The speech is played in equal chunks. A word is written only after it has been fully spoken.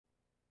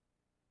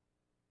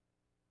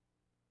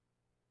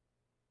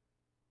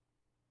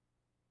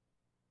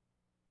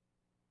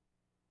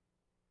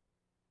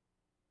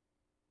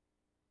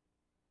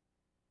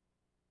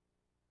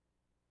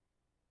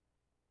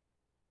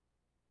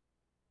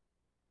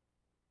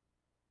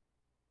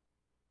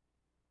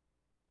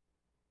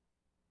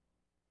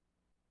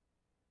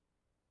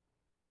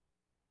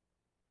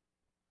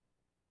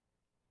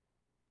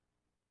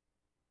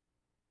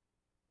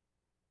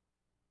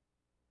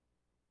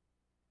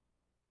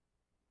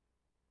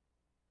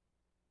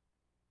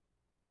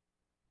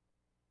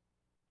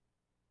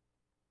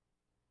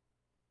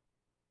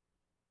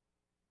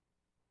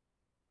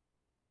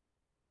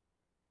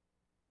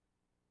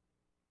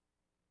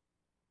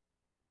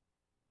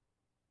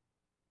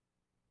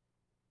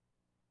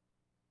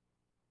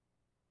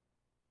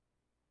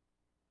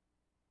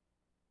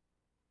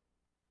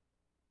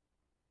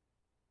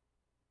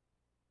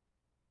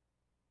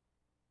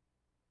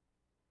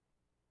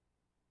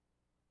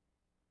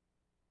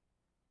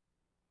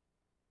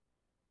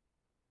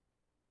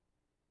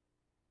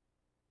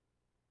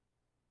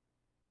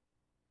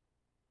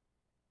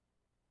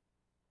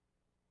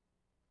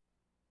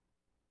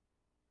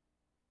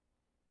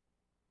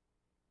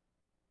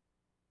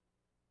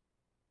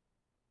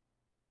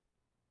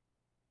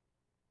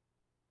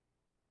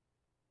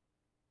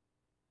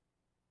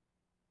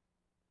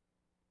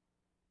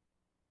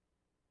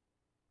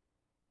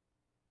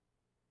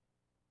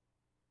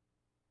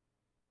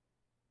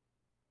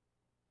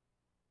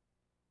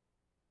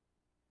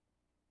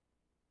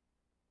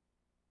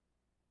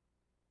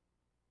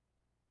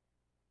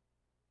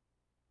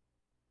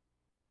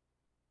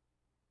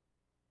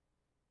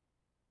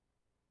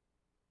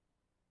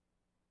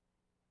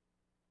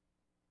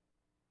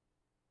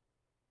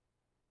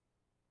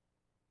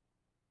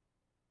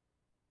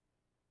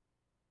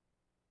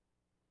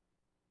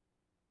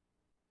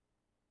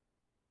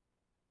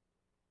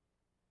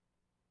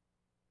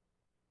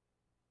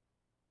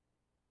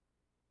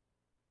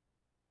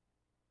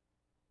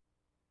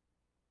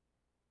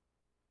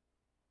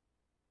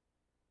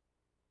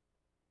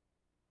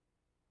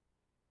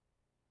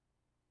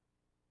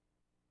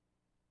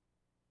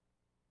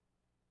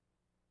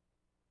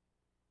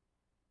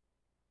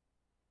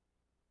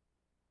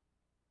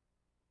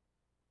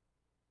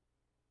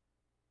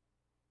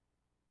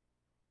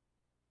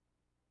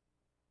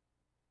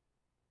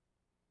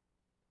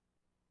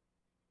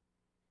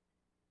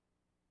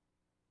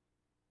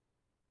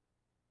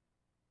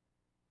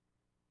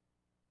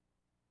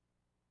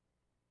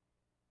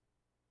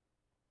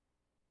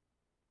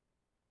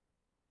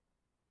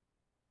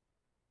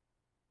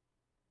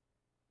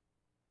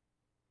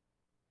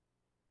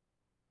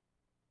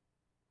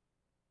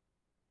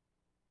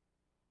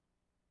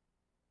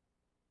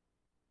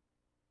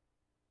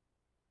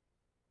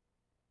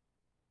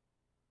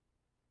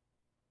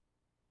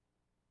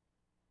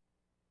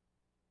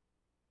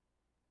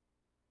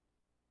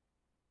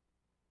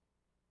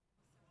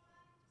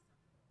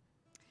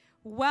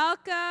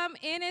Welcome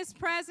in His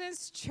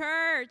Presence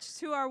Church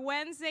to our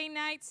Wednesday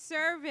night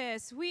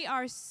service. We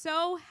are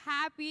so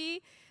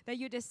happy that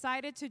you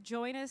decided to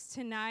join us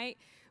tonight.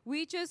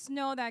 We just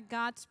know that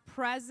God's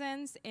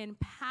presence and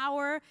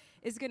power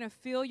is going to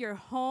fill your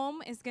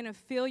home, is going to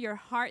fill your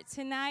heart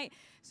tonight.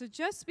 So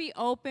just be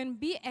open,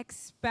 be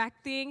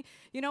expecting.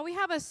 You know, we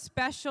have a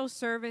special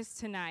service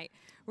tonight.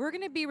 We're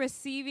going to be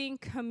receiving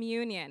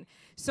communion.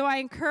 So I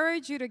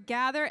encourage you to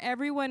gather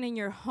everyone in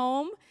your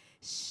home.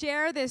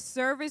 Share this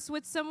service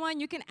with someone.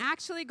 You can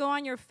actually go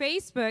on your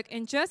Facebook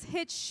and just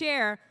hit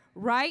share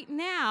right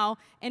now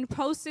and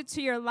post it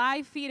to your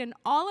live feed, and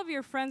all of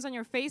your friends on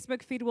your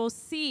Facebook feed will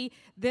see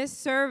this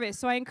service.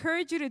 So I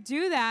encourage you to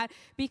do that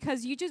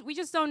because we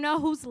just don't know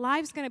whose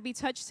live's going to be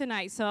touched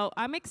tonight. So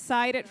I'm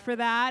excited for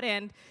that.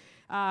 And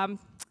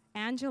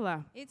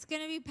Angela. It's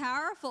going to be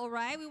powerful,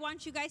 right? We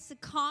want you guys to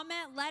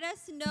comment. Let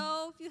us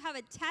know if you have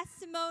a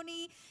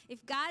testimony,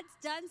 if God's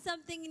done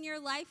something in your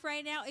life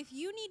right now. If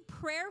you need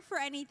prayer for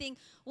anything,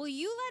 will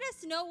you let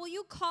us know? Will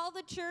you call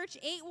the church,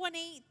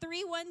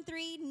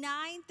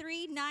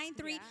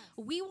 818-313-9393? Yes.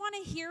 We want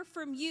to hear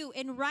from you.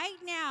 And right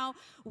now,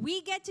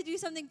 we get to do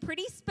something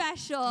pretty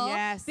special.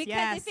 Yes,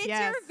 because if it's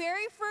your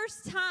very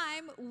first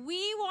time,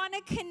 we want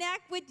to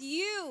connect with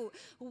you.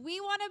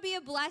 We want to be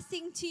a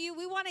blessing to you.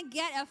 We want to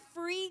get a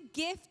free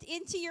gift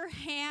into your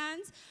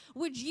hands.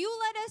 Would you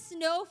let us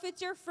know if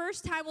it's your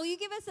first time? Will you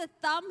give us a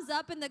thumbs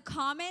up in the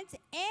comments?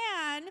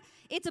 And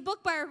it's a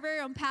book by our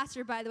very own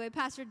pastor, by the way,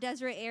 Pastor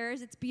Desiree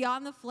Ayres. It's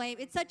Beyond the Flame.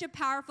 It's such a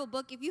powerful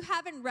book. If you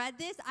haven't read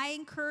this, I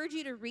encourage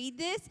you to read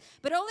this,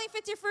 but only if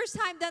it's your first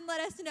time, then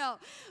let us know.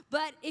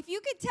 But if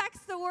you could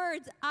text the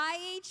words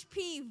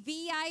IHP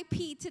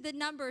VIP to the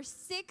number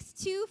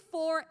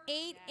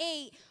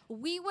 62488,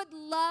 we would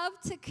love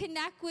to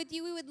connect with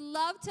you. We would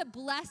love to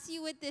bless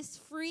you with this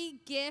free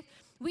gift.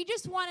 We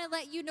just want to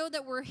let you know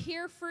that we're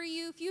here for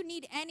you. If you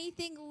need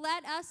anything,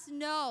 let us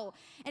know.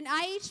 And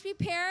IHP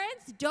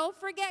parents, don't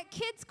forget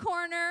Kids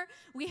Corner.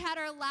 We had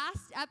our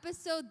last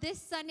episode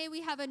this Sunday.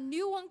 We have a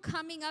new one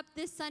coming up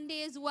this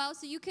Sunday as well.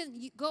 So you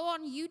can go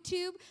on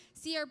YouTube,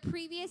 see our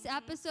previous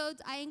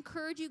episodes. I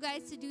encourage you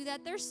guys to do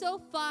that. They're so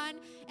fun,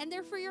 and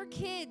they're for your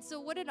kids. So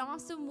what an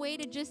awesome way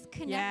to just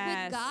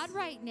connect with God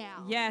right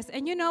now. Yes,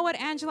 and you know what,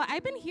 Angela?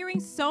 I've been hearing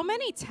so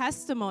many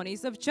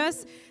testimonies of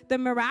just the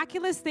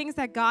miraculous things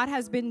that God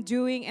has been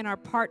doing in our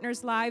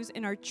partners' lives,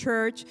 in our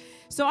church.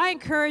 So I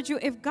encourage you,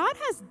 if God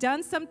has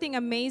done something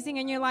amazing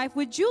in your life,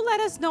 would you let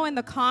us know in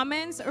the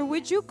comments, or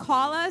would you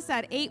call us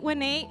at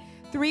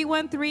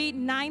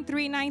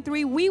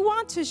 818-313-9393? We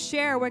want to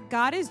share what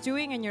God is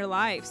doing in your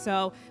life.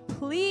 So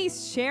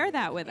please share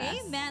that with us.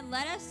 Amen.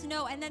 Let us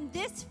know. And then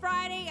this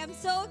Friday, I'm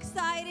so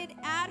excited,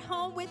 At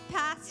Home with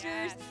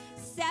Pastors.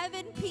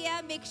 7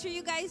 p.m. Make sure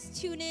you guys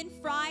tune in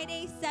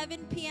Friday,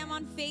 7 p.m.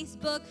 on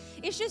Facebook.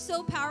 It's just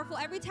so powerful.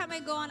 Every time I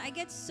go on, I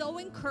get so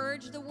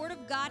encouraged. The Word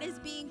of God is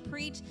being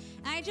preached,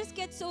 and I just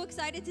get so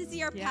excited to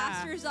see our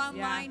pastors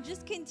online.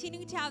 Just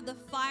continue to have the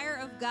fire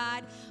of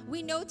God.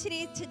 We know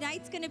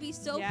tonight's going to be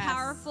so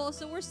powerful,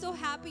 so we're so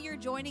happy you're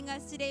joining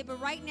us today.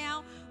 But right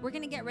now, we're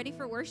going to get ready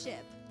for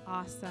worship.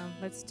 Awesome.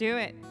 Let's do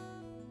it.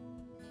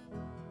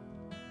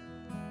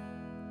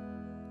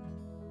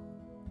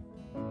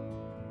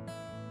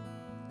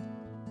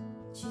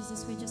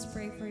 Jesus, we just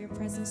pray for your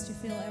presence to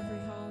fill every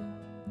home.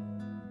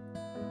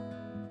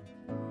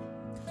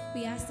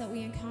 We ask that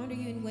we encounter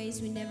you in ways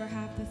we never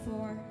have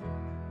before.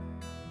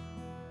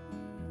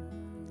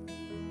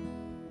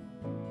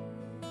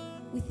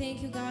 We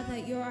thank you, God,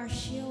 that you're our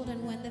shield,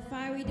 and when the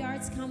fiery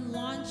darts come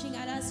launching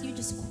at us, you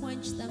just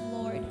quench them,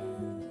 Lord.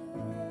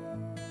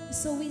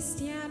 So we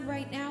stand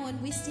right now, and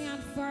we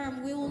stand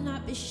firm. We will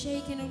not be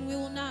shaken, and we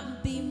will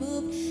not be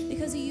moved,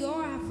 because you're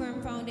our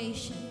firm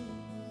foundation.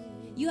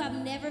 You have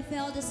never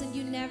failed us, and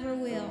you never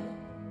will.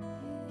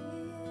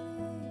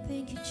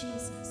 Thank you,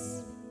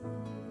 Jesus.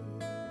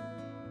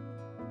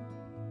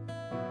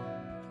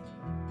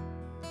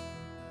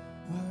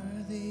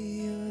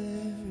 Worthy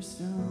of every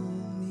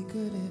song we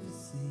could ever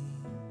sing.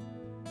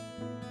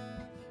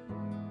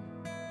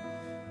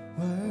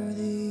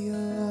 Worthy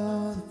of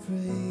all the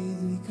praise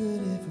we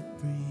could ever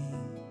bring.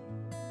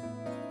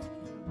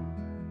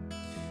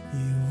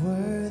 You're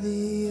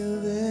worthy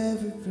of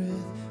every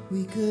breath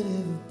we could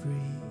ever breathe.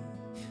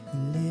 We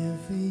live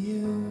for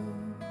you.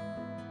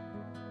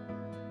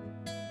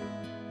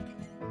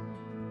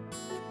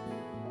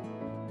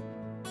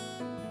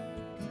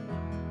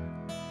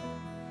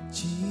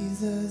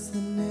 Jesus,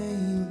 the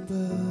name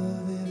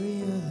above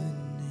every other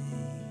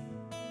name.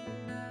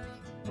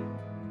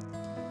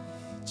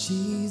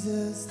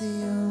 Jesus,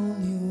 the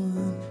only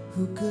one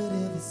who could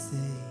ever save.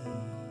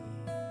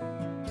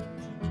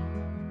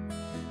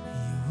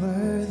 You're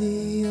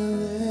worthy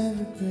of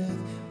every breath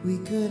we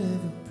could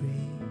ever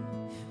breathe.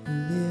 We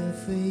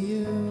live for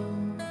you.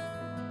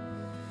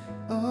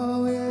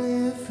 Oh, we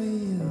live for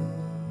you.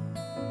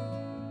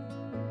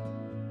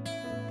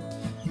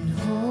 And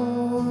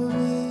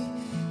holy,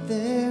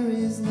 there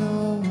is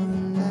no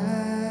one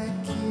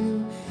like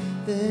you.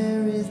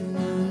 There is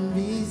none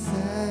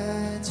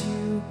beside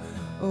you.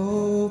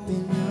 Open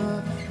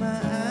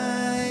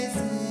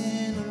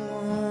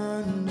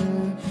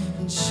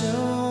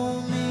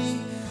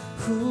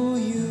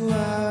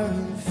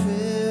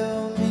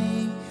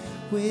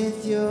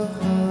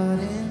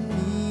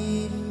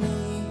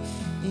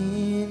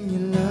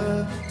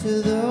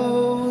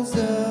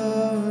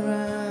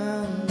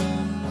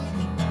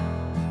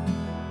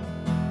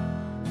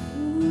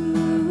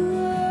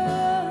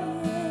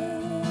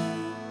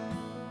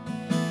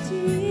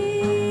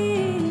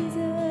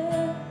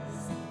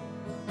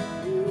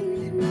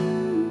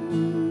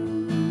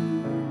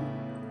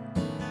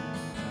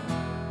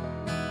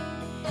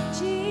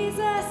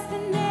Jesus, the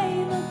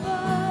name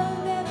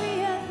above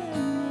every other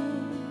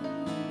name.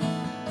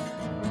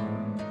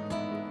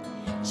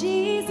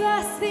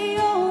 Jesus, the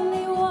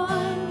only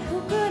one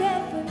who could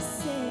ever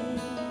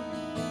save.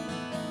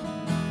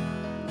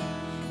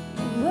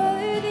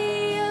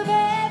 Worthy of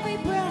every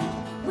breath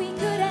we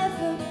could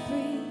ever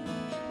breathe.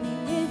 We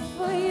live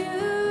for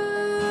you.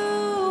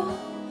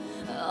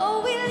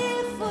 Oh, we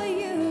live for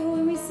you.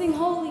 When we sing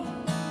holy.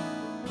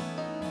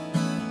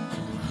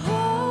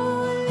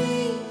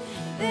 Holy,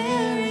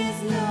 there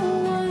is no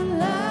one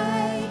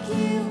like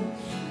you.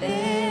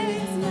 There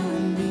is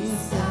none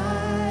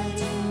beside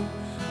you.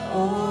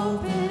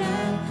 Open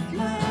up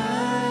my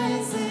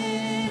eyes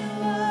in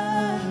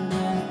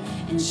wonder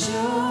and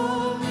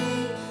show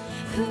me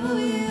who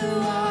you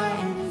are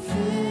and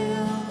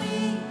fill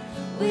me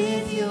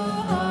with your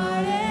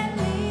heart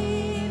and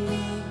lead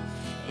me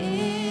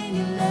in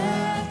your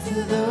love to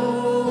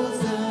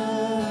those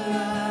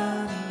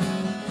around me.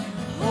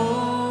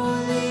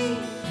 Holy,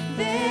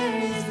 there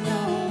is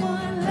no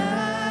one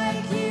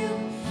like you.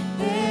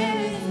 There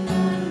is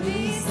none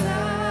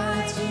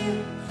beside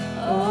you.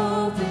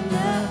 Open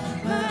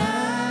up my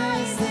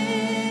eyes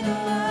in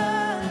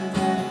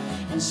wonder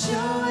and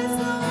show us,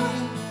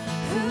 Lord,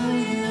 who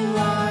you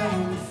are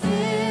and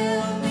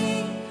fill me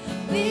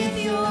with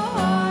your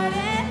heart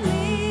and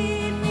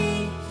lead me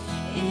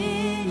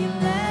in your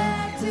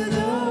love to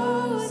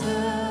those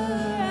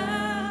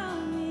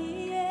around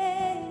me.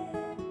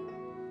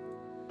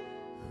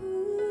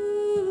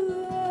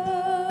 Ooh,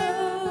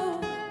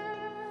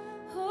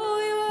 oh,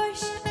 we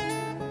worship you.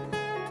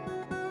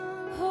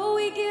 Oh,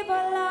 we give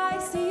our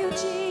lives to you,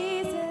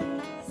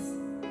 Jesus.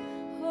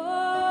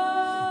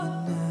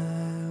 Oh, And I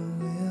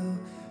will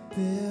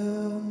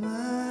build my I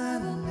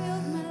will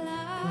build my life.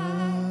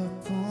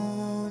 life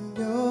upon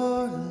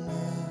your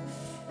love.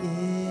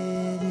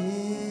 It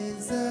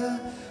is a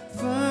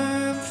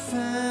firm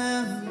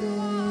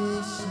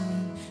foundation.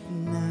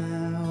 And I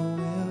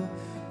will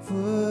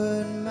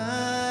put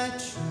my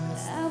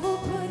trust I will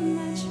put my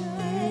in you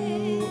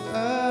trust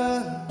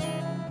alone.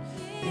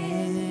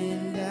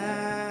 And I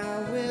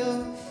will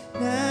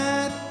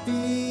not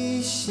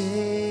be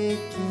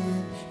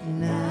shaken.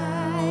 And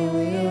I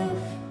will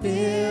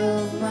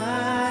build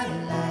my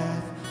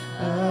life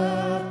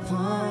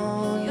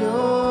upon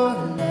your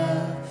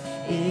love.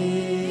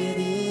 It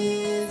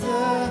is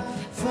a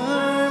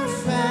firm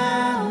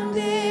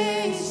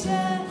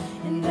foundation.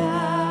 And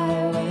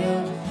I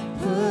will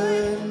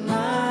put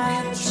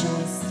my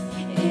trust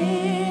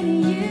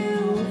in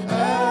you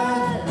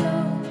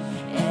alone.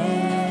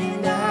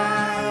 And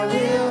I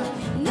will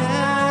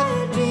not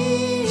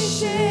be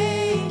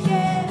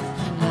shaken.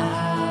 I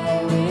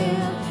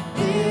will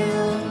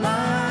build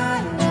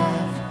my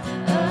life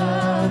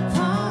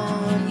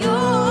upon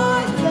your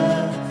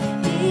love.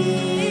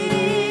 It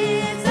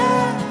is a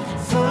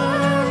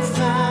firm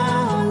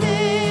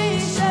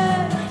foundation.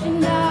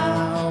 And I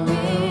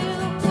will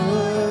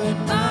put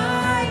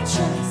my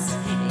trust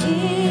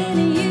in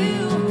you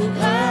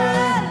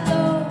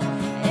alone.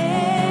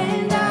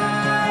 And I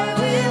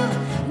will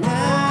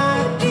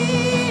not be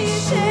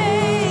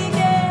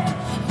shaken.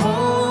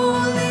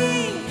 Holy,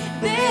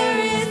 there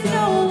is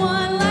no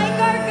one like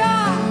our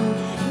God.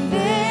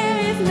 There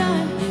is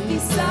none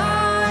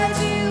beside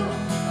you.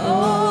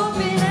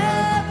 Open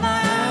up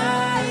my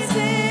eyes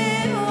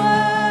in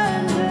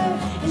wonder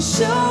and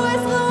show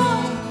us,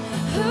 Lord,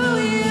 who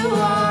you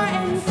are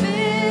and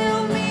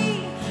fill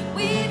me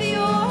with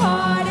your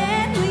heart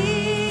and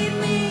lead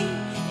me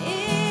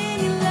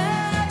in your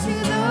love to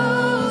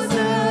those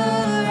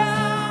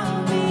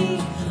around me.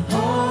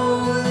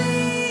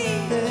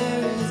 Holy,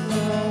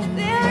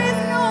 there is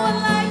no one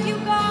like you,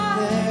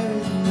 God. There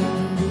is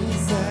none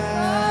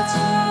beside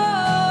you.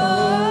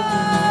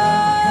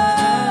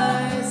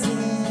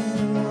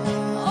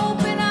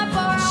 Open up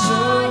our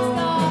eyes,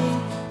 God.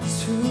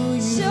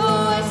 Show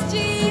us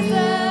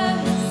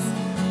Jesus.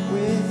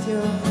 With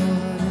your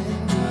heart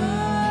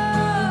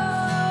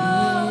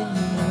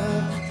and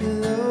love to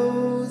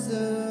those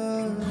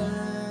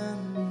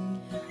around me.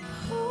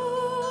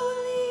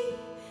 Holy,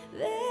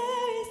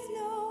 there is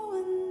no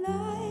one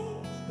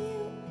like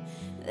you.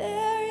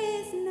 There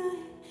is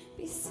none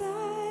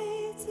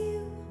beside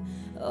you.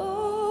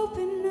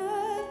 Open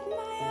up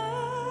my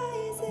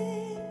eyes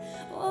in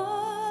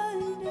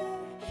wonder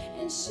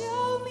and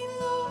show me,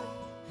 Lord,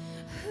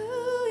 who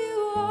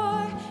you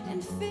are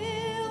and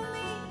fill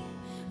me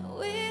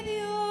with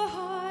your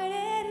heart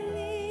and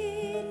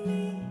lead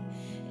me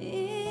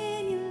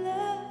in your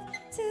love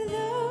to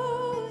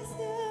those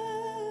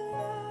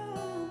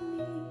around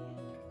me.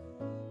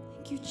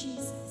 Thank you,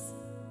 Jesus.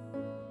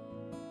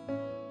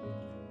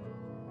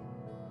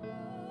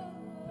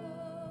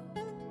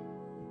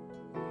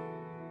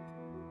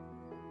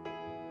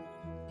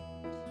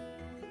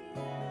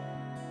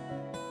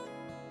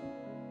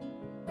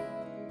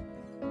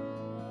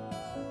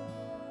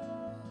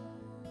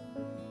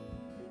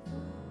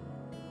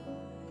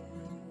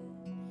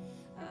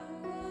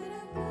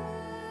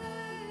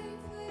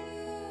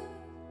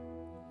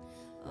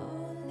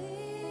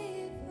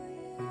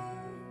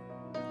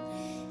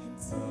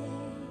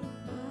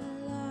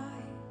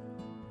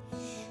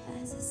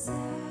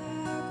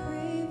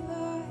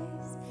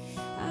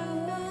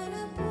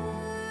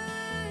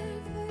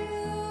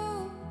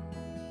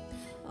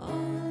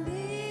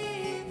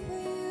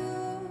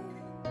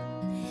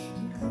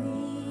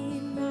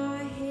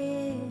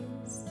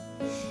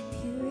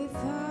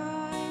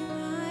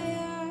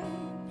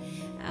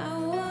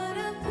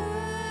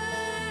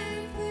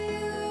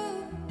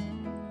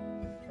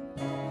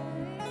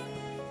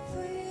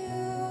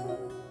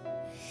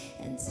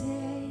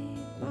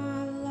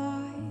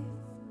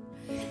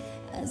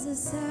 as a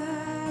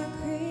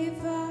sacrifice.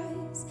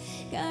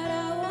 God,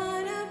 I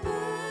wanna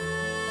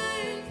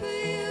burn for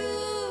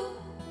you,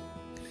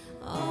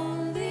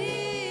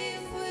 only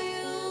for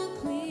you.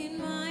 Clean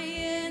my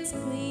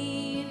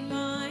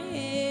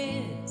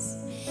hands,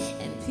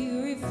 and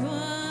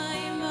purify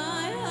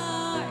my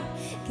heart.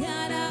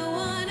 God, I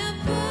wanna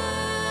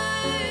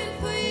burn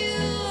for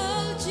you,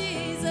 oh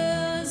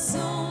Jesus,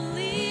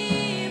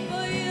 only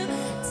for you.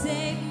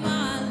 Take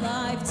my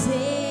life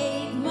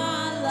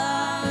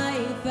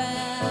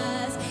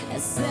as a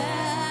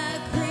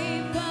sacrifice.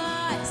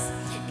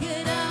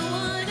 God, I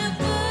wanna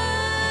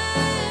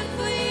burn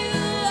for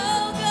you,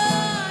 oh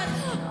God,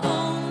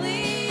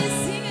 only.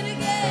 Sing it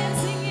again,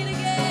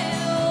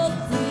 oh,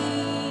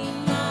 clean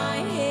my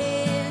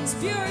hands,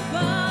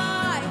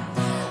 purify.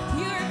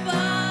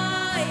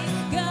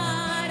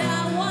 God,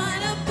 I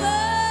wanna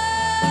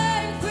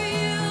burn for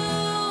you,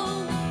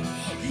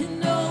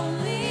 and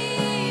only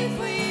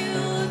for you.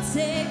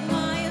 Take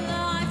my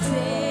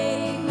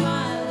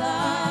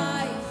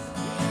life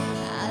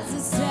as a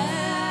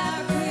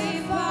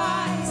sacrifice.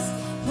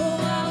 Oh,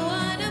 I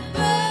wanna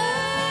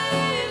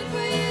burn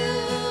for you,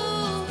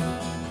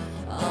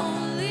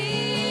 only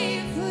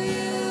for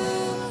you.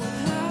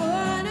 I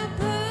wanna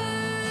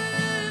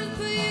burn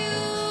for you,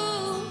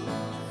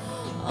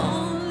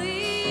 only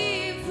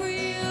for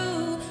you.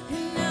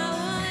 And I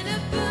wanna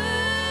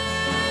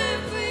burn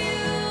for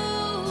you,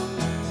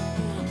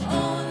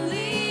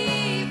 only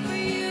for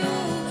you.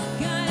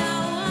 God, I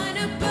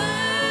wanna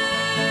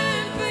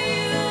burn for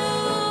you,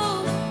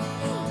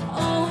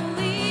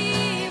 only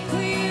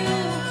for you.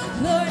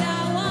 Lord,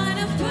 I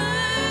wanna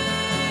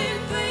burn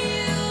for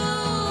you,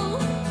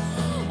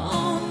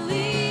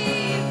 only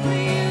for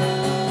you.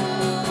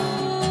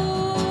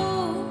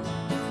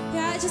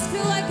 Yeah, I just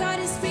feel like God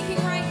is speaking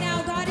right now.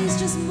 God is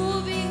just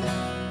moving,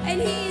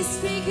 and He is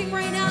speaking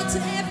right now to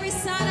every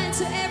son and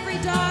to every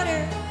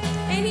daughter.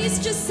 And He's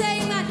just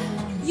saying that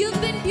you've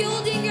been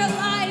building your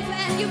life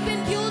and you've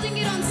been building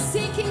it on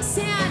sinking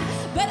sand,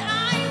 but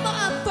I'm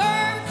a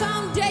firm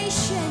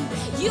foundation.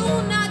 You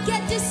will not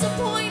get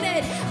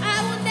disappointed. I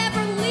will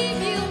never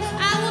leave you.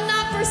 I will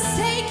not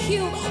forsake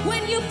you.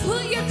 When you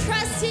put your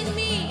trust in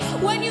me,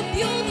 when you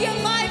build your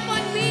life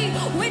on me,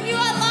 when you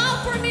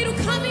allow for me to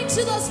come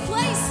into those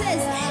places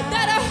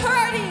that are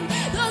hurting,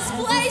 those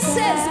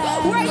places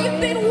where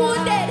you've been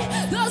wounded,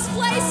 those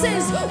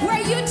places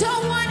where you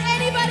don't want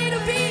anybody to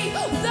be,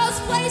 those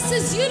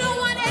places you don't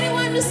want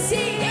anyone to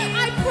see,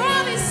 I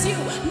promise you,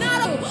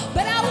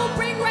 but I will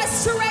bring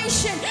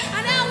restoration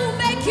and I will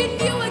make you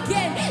new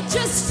again.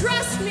 Just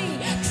trust me,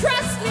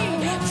 trust me,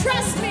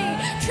 trust me,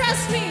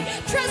 trust me,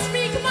 trust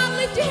me. Come on,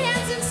 lift your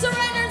hands and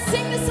surrender and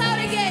sing this out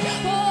again.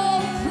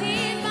 Oh,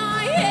 clean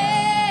my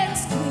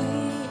hands,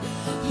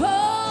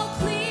 oh,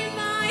 clean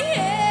my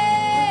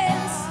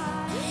hands,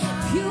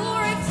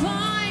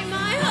 purify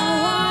my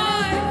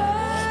heart.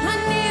 I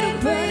need to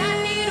burn, I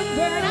need to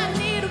burn, I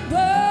need to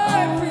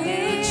burn for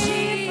you,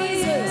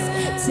 Jesus.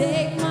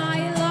 Take my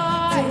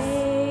life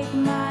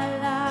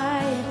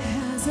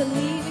as a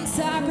living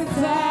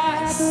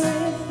sacrifice.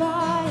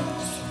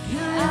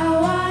 I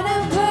wanna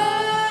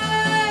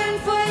burn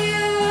for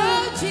you,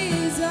 oh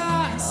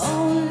Jesus,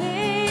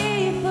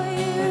 only for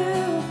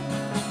you.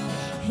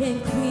 And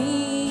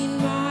clean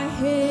my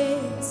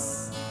hands,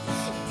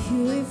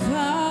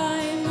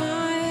 purify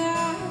my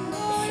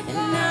heart.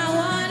 And I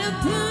wanna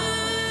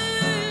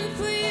burn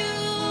for you,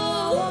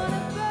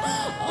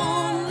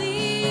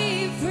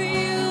 only for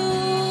you.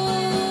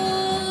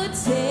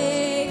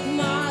 Take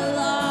my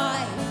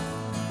life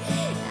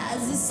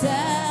as a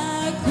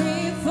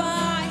sacrifice.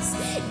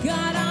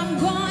 God, I'm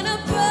gonna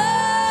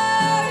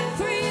burn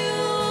for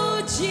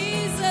you,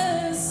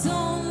 Jesus,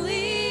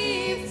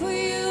 only for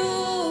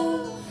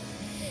you.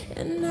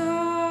 And I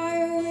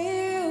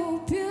will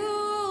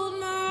build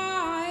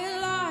my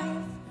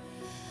life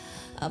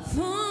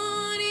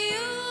upon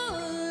your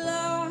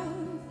love.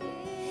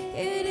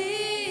 It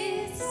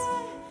is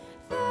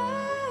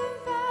firm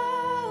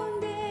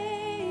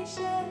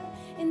foundation,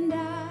 and I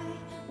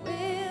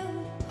will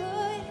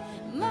put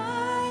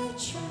my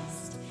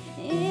trust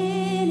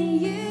in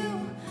you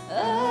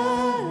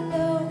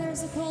alone.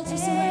 There's a call to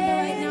surrender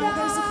right now.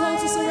 There's a call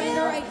to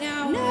surrender right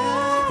now.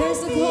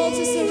 There's a call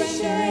to surrender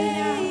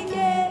right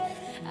now.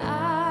 I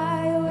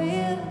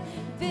will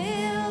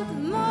build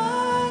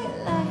my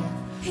life.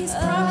 His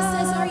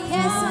promises are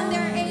yes and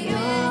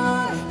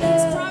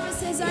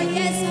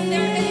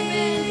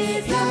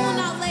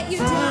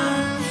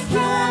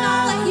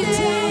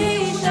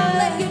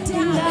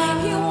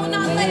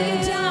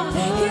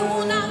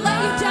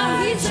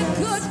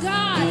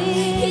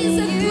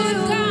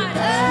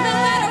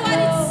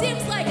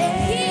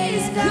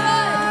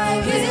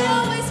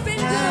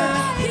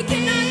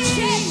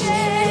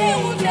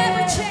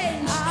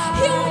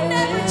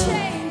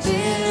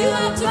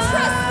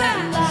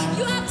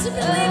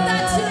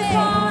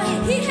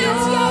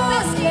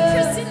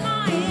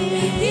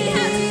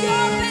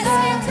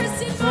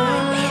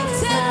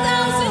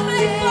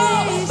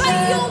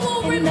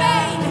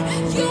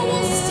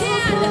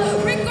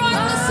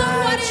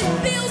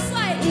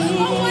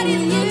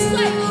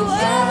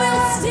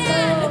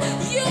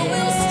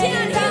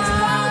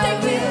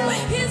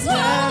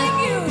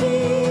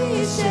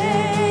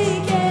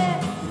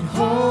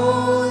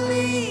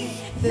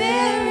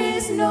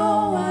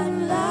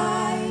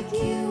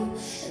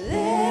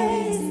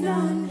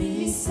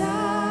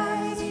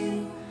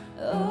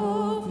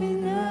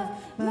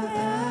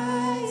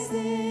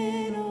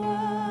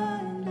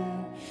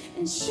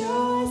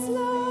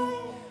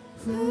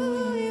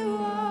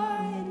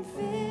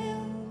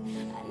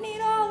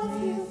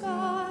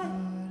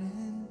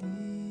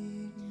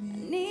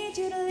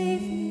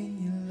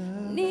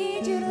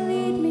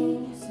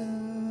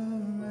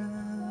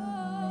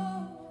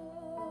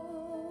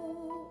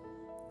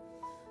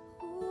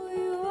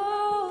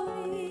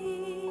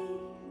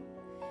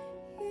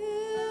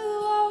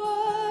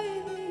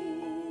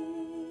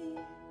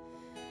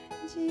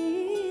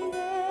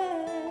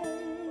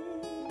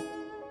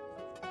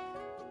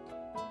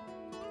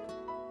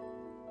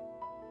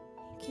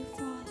you,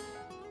 Father.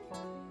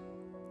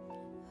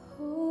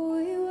 Oh,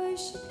 we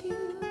worship you.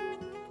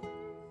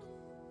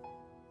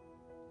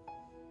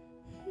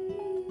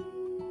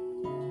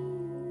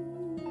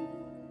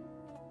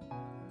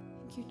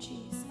 Thank you,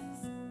 Jesus.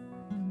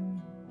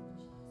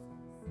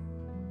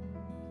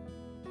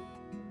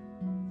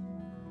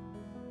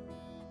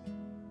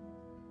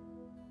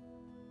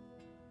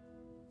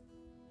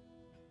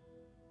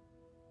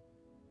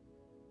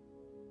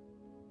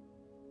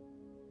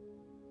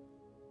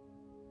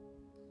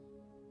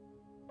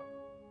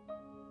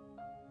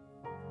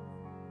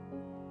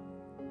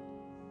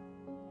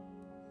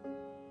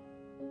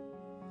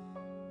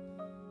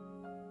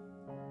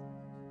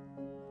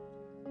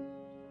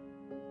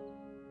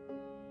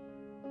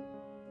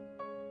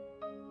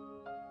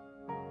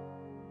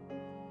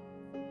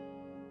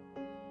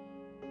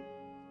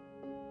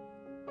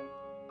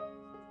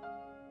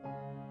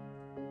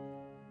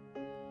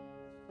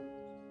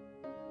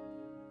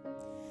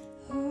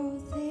 All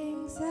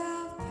things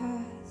have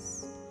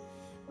passed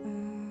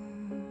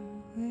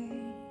away.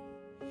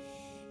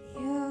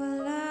 Your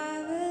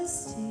love has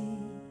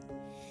stayed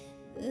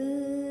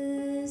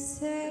the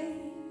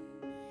same,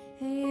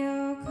 and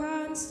your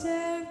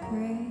constant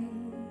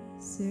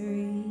grace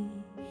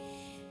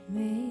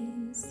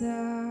remains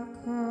the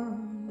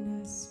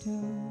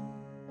cornerstone.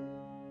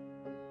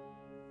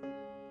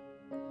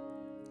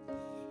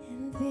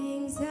 And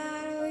things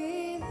that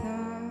we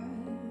thought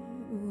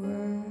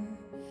were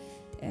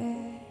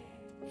dead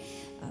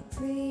are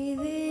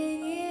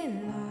breathing in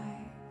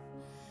life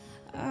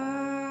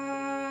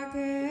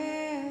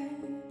again.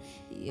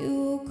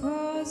 You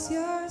cause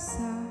your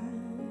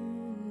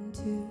sun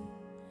to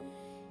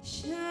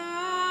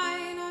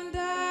shine on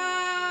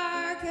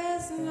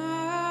darkest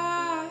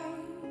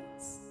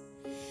nights.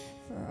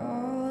 For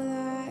all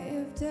that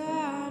you've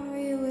done,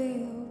 we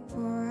will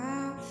pour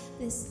out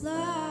this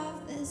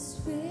love.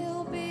 This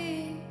will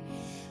be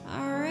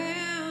our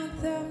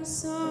anthem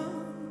song.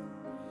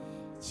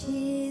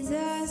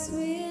 Jesus,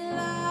 we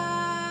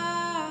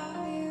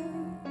love you,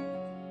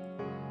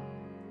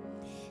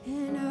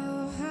 and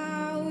oh,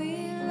 how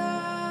we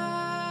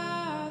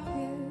love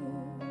you.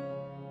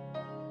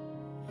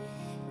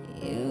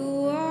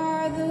 You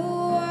are the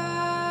one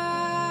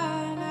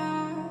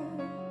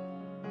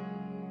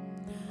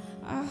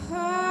our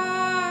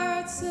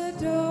hearts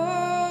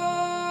adore.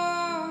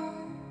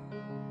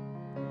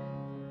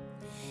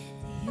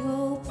 The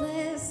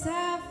hopeless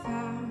have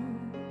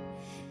found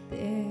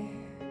their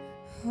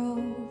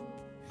hope.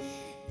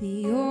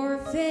 The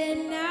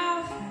orphan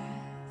now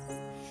has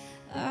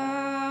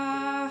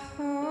a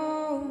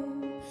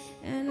home,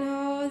 and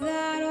all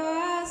that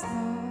was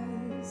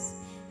lost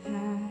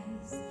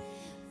has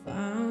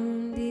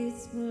found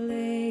its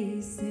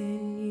place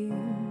in you.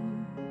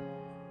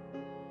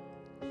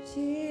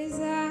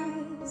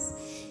 Jesus,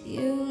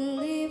 you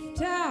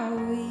lift our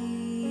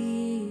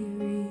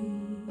weary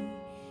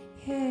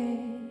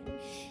head,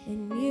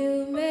 and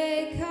you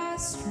make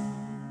us strong.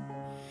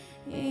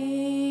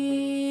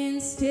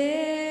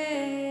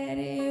 Instead,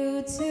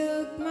 you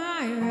took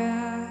my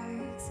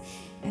rags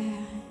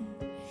and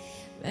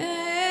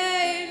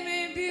made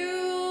me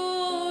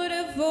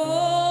beautiful.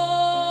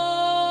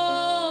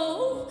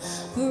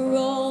 For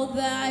all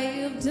that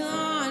you've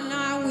done,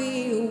 I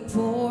will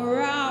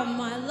pour out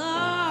my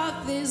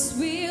love. This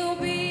will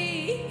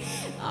be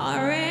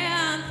our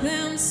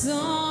anthem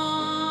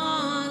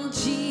song.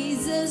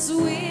 Jesus,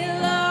 we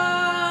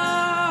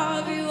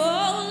love you.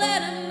 Oh,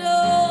 let him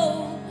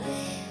know.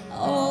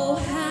 Oh,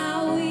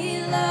 how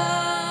we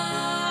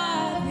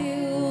love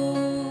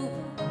you.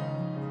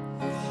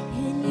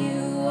 And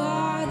you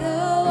are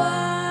the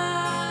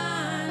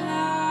one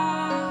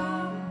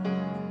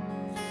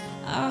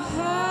our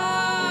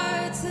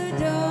hearts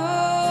adore.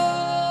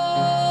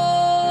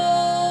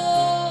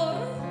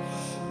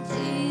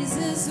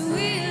 Jesus,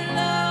 we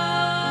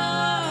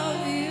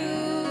love you.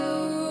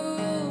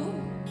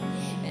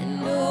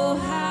 And oh,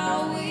 how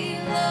we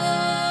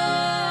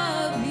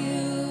love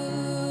you.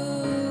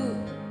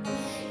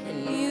 And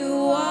you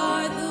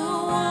are the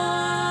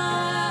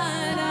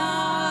one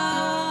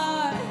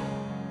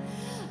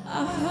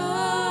our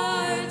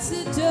hearts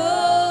adore.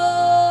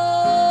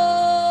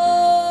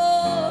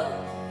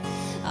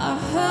 Our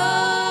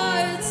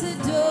hearts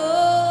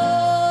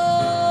adore.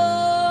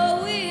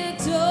 We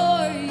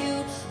adore you.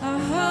 Our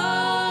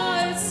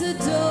hearts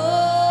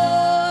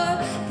adore.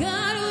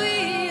 God, we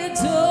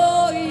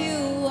adore you.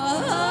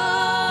 Our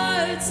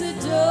hearts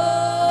adore.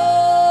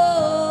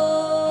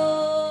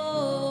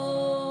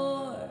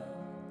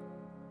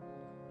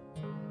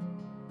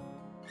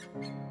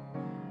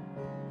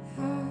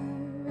 Our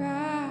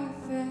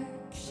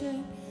affection,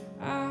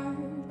 our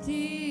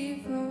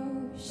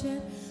devotion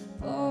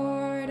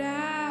poured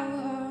out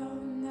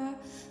on the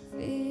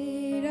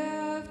feet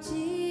of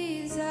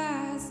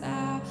Jesus.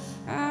 Our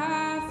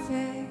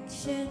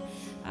affection,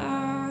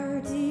 our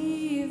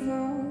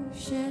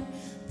devotion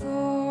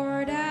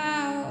poured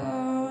out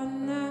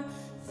on the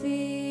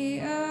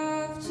feet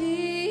of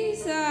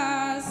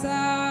Jesus.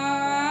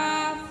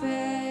 Our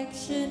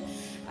affection,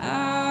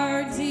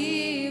 our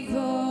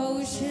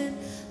devotion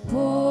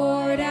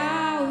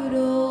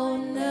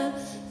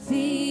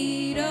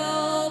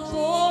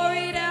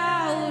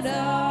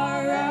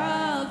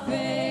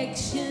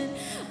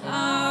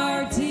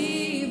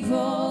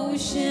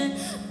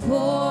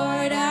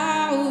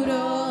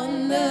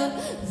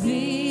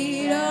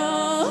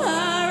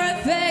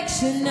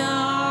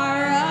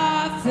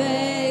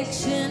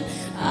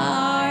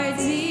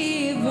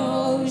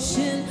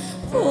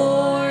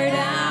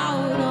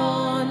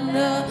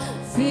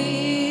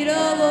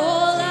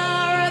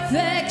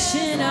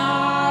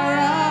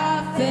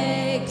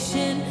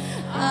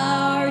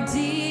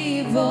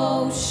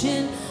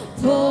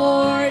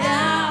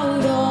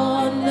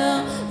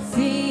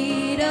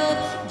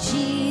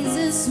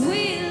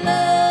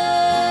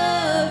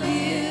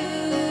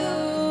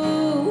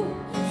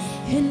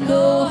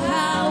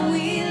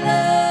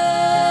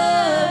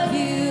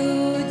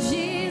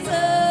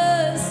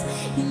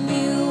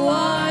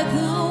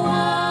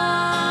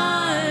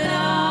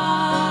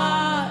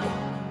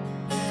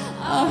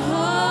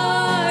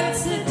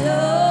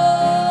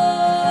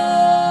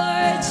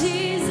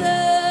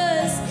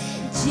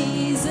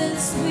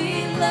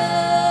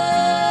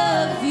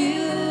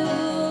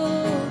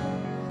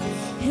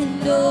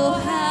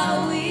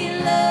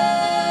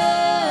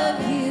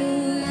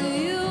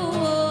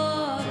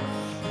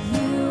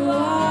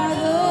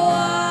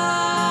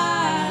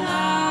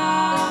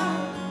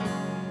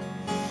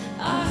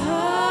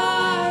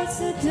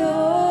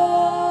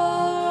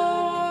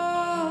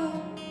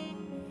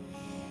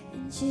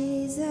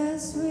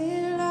Jesus,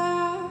 we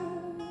love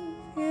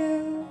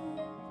you.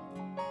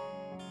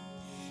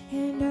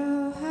 And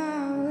oh,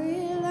 how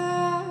we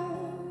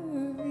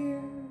love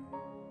you.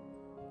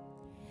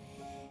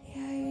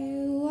 Yeah,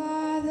 you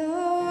are the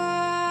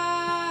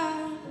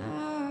one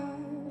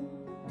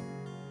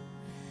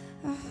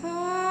our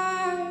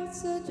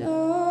hearts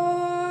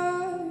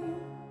adore.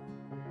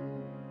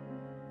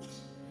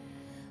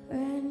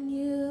 When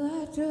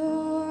you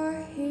adore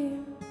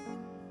him,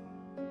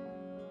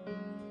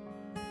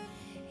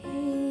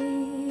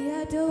 he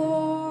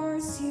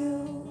adores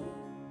you.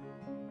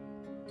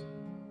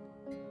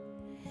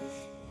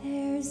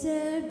 There's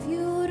a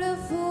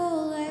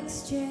beautiful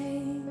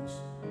exchange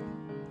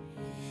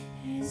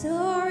as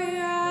our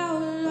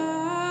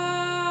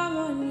love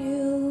on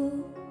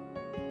you.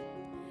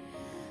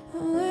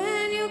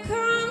 When you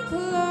come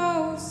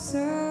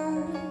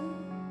closer,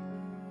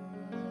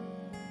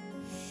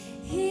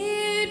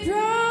 he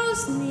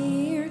draws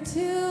near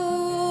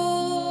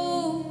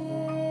too.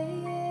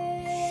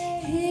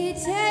 He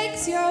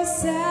takes your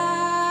sadness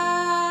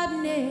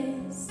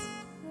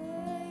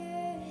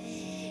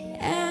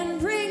and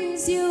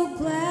brings you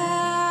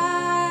gladness.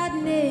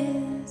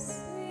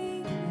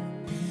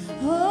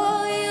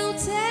 Oh, he'll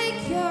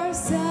take your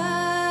sadness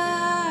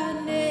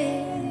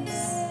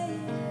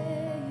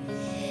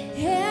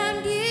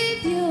and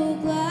give you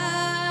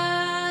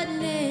gladness.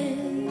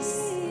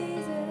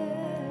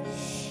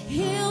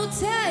 He'll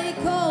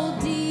take all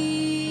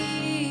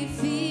defeats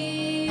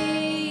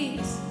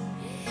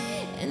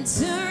and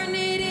turn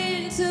it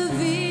into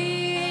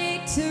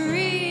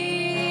victory.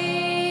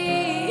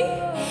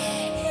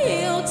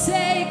 He'll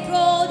take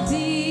all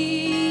defeat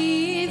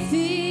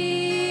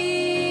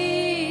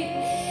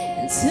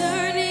and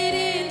turn it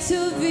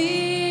into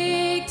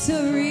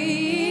victory.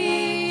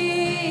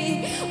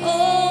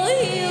 Oh,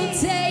 he'll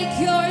take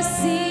your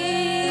sickness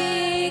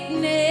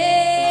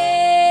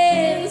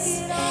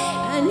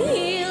and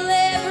heal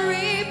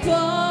every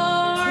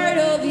part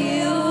of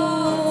you.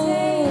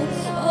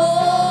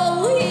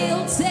 Oh,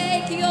 he'll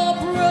take your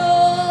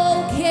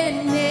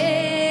brokenness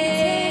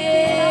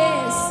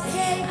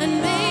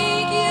and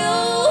make you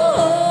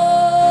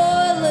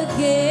whole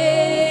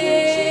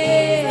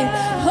again.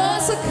 Oh,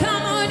 so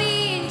come on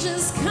in,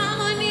 just come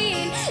on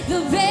in.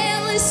 The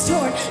veil is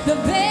torn, the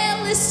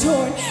veil is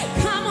torn.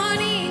 Come on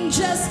in,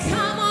 just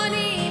come on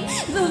in.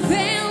 The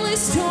veil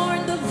is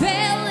torn, the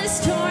veil is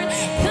torn.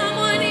 Come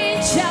on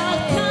in, child,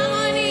 come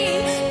on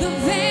in. The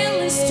veil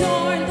is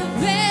torn, the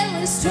veil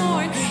is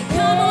torn.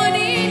 Come on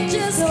in,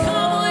 just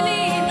come on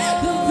in.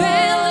 The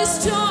veil is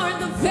torn,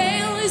 the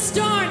veil is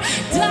torn.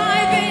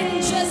 Dive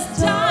in, just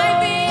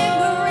dive in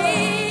the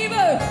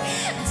river.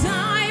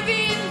 Dive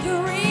in the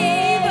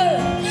river.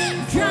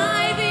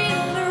 Dive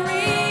in the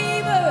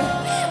river.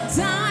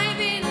 Dive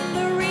in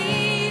the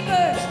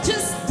river.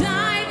 Just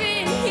dive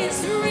in his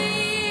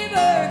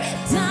river.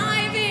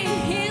 Dive in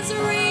his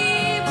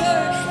river.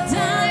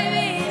 Dive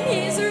in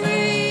his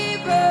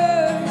river.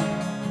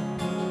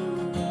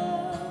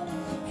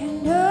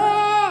 And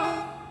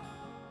oh,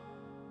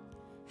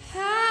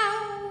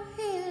 how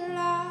he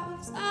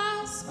loves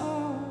us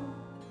all.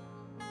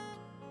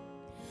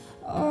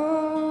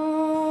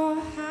 Oh,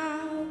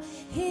 how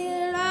he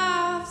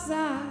loves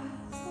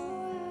us.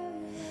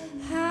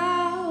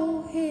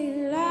 How he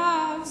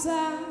loves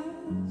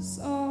us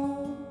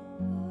all.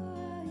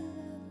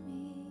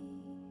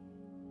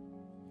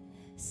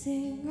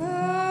 Sing,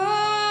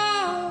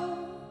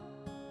 oh,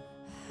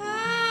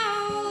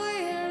 how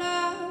he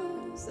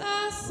loves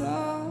us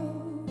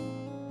all.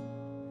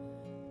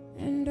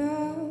 And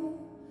oh,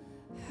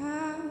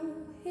 how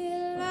he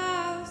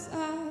loves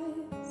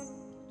us.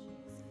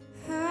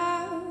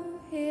 How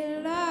he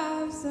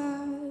loves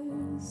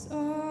us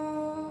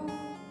all.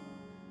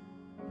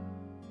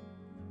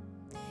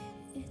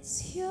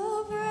 It's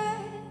your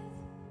breath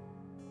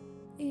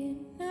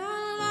in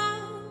our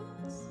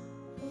lungs,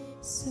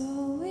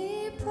 so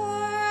we pour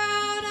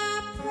out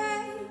our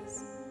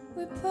praise.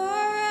 We pour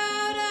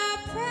out our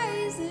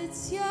praise.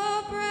 It's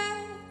your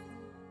breath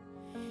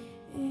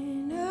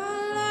in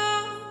our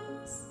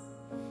lungs,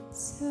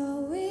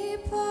 so we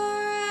pour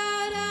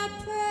out our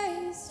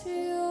praise to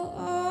you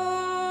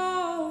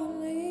only.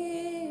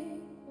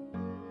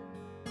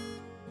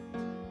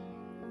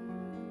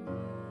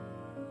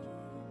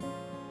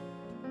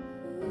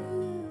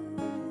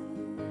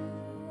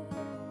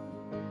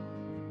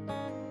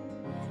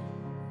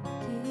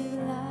 Give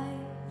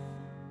life,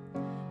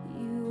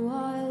 you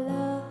are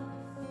love,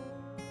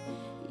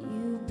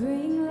 you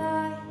bring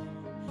light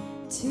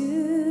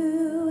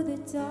to the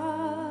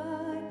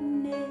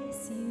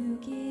darkness, you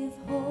give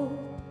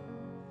hope,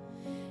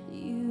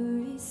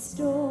 you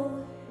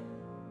restore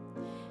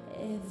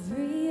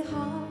every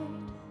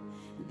heart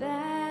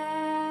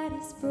that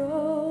is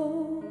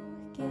broken.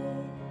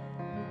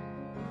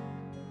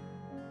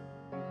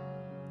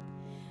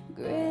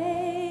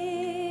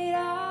 Great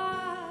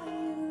are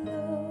you,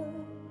 Lord.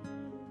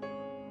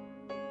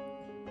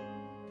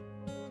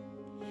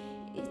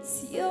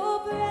 It's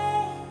your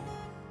breath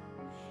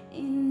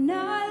in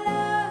our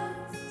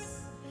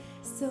lungs,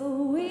 so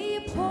we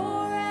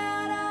pour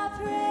out our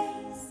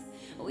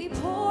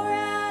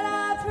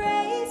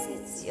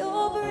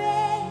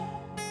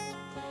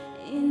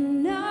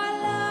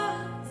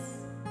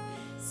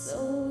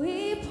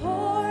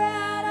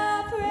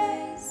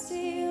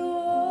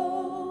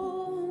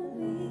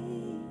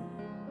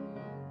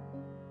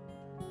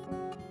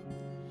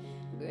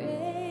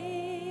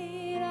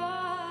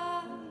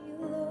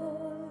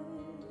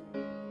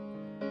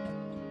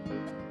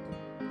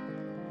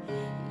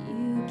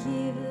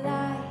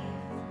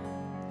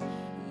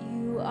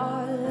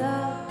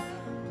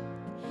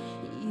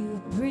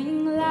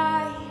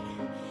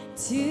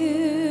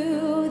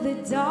To the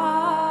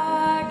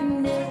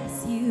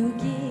darkness you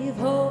give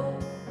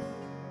hope,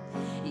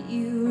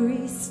 you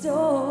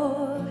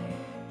restore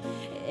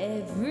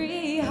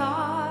every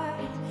heart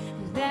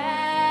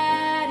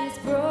that is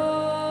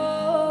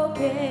broken.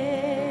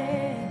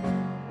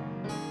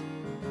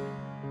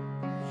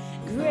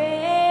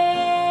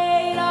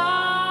 Great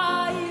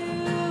are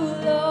you,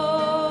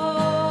 Lord.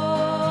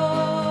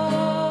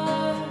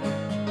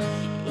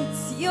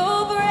 It's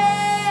your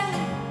breath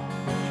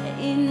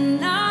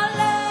in our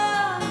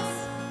lungs,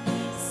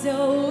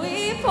 so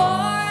we pour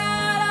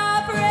out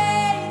our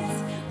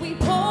praise. We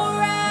pour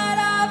out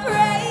our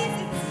praise.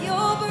 It's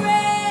your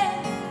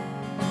breath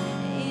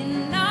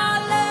in our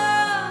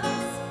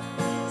lungs,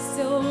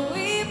 so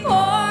we pour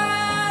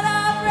out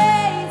our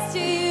praise to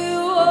you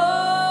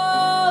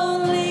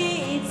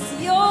only. It's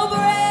your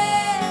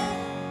breath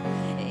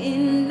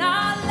in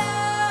our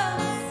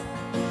lungs,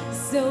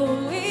 so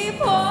we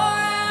pour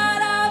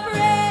out our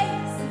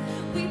praise.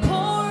 We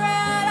pour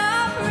out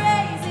our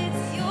praise.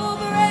 It's your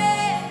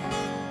breath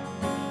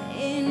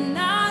in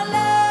our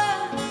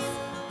lungs,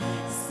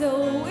 so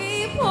we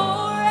pour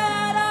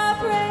out our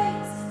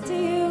praise to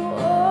you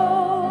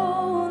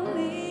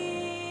only.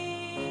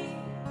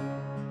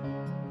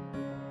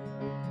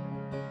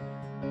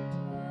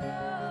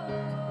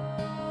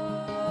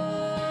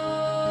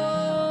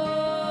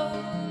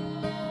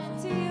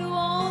 To you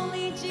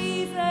only,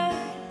 Jesus.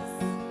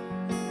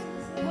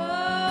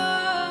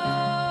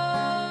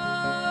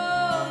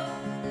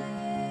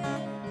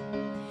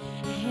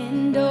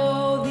 And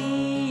all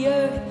the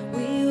earth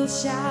will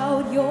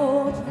shout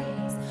your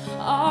praise.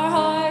 Our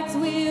hearts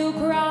will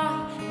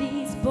cry,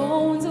 these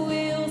bones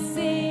will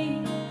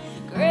sing.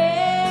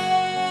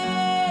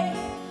 Great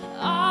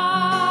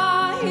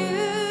are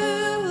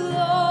you,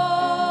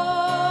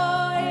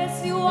 Lord.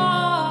 Yes, you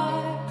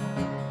are.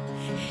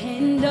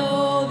 And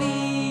all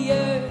the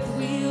earth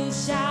will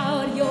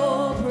shout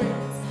your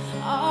praise.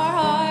 Our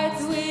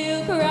hearts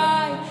will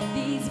cry,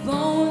 these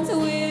bones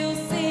will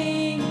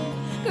sing.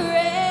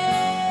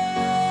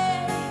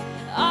 Great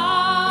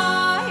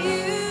are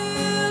you,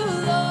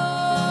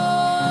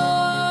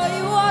 Lord.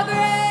 You are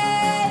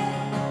great.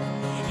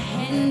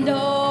 And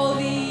all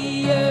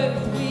the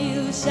earth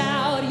will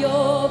shout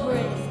your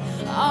praise.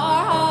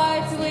 Our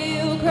hearts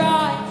will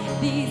cry,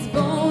 these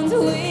bones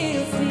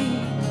will sing.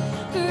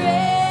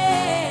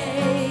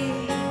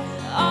 Great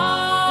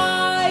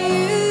are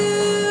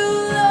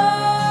you, Lord.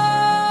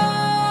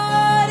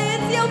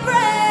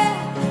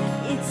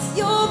 It's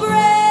your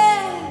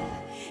breath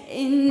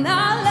in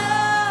our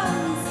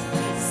lungs,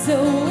 so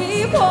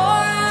we pour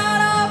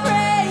out our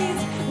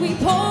praise. We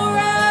pour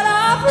out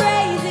our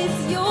praise.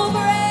 It's your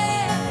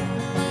breath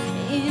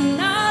in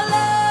our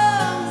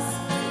lungs,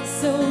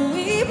 so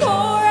we pour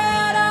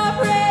out our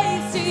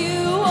praise to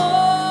you.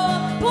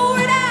 Oh, pour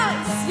it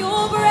out. It's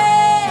your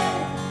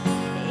breath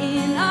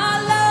in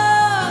our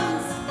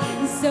lungs,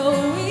 so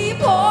we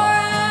pour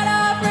out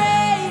our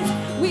praise.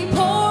 We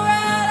pour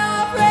out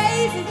our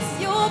praise. It's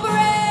your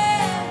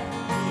breath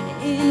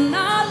in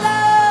our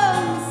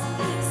lungs,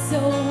 so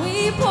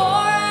we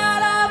pour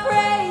out our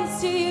praise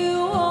to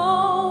you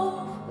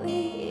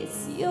only.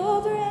 It's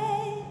your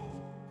breath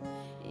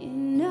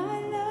in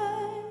our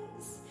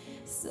lungs,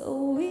 so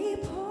we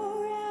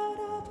pour out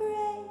our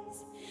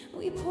praise.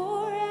 We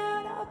pour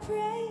out our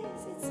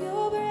praise. It's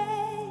your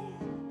breath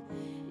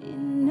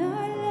in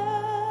our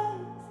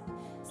lungs,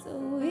 so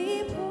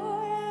we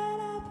pour out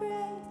our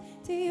praise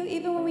to you,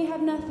 even when we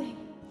have nothing.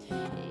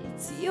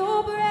 It's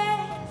your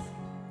breath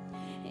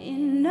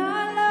in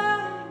our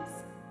lungs,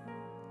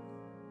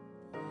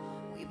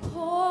 we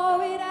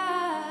pour it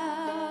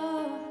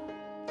out.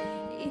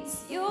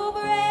 It's your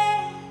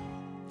breath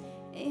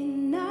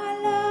in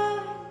our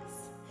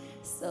lungs,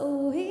 so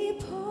we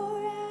pour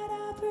out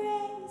our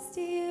praise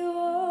to you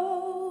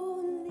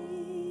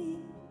only.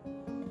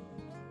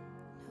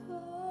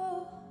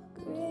 Oh,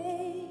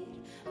 great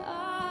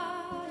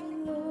are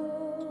you,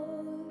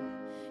 Lord.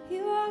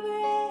 You are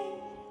great.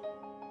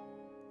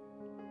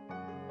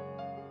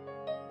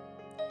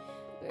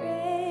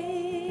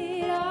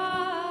 Great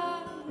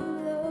are you,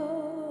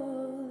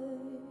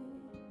 Lord.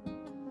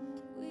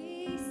 We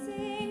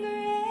sing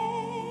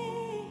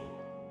great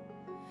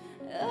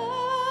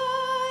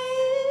are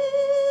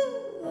you,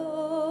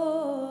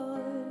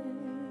 Lord.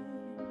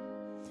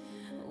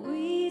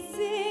 We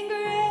sing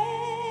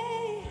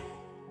great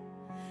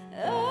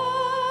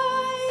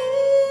are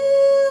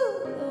you,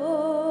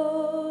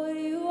 Lord.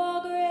 You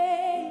are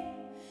great.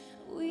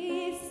 We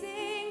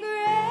sing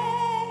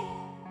great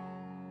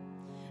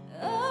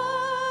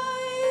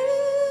are you,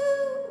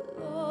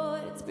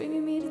 Lord. It's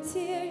bringing me to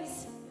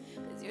tears,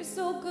 'cause you're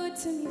so good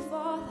to me,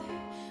 Father.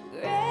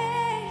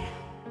 Great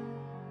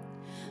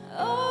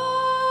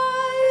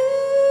are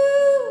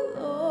you,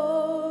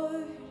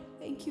 Lord.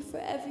 Thank you for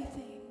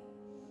everything.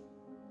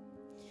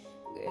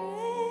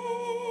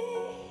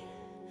 Great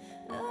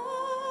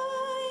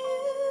are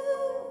you,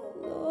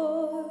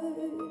 Lord.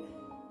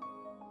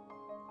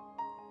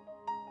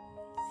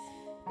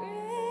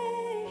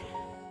 Great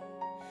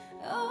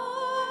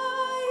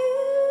are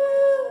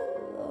you,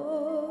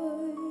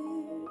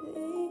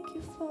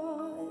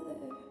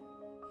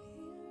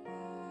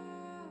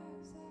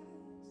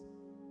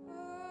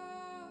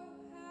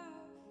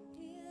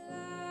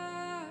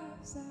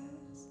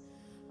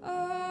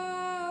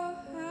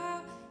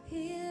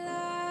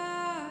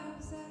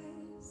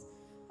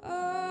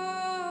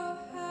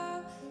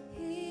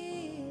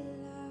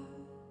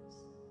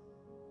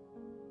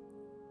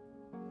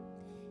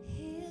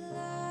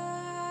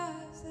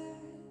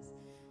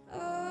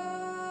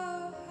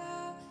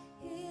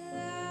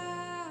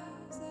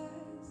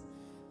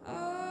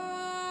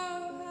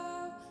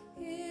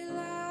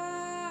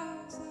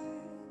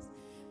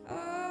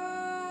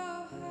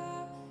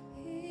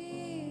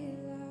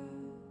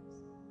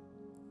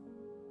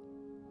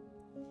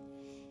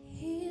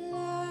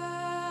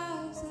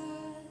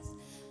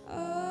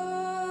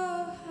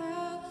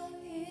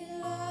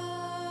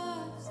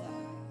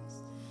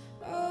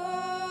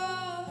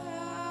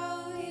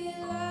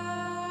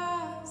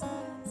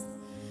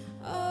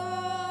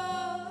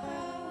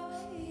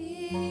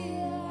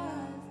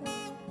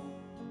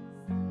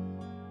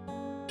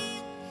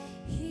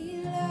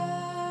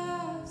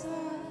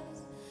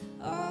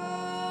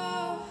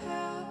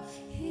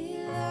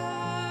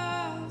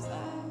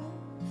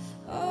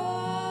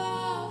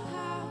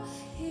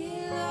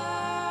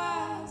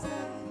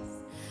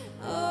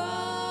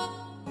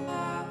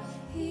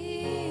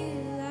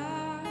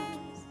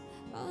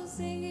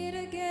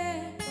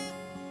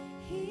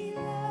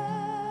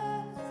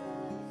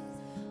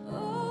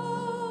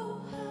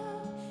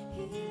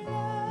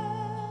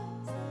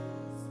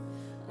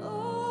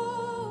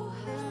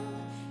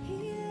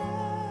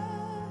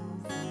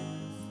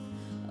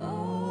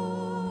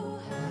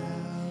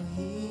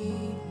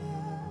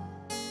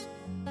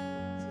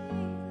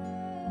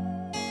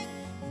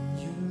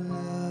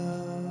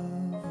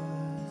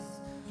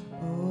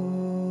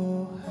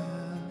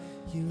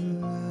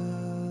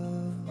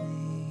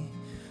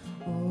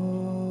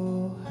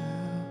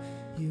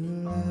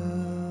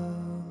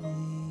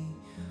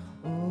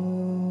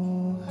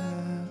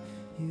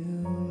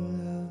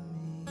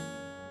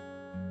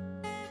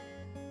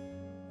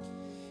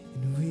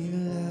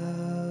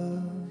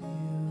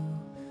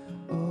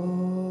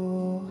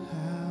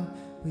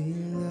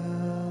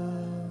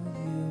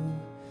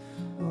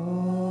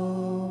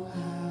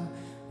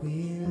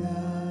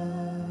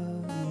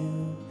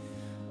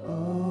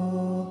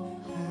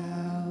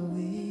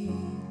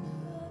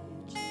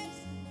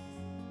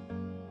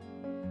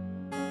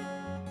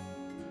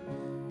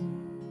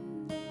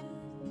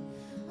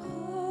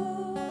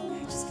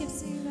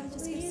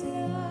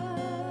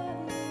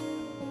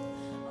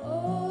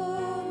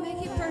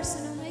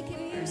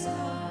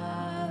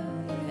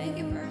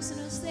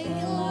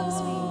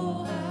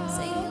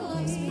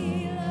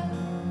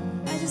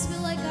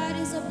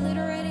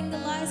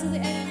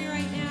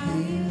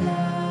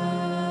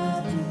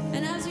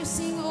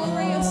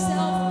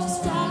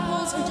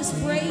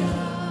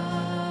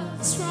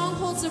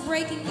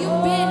 breaking.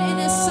 You've been in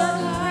a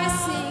certain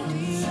pressing.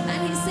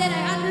 And he said,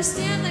 I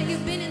understand that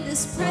you've been in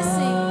this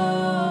pressing.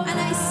 And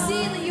I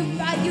see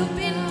that you've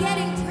been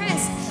getting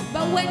pressed.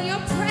 But when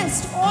you're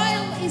pressed,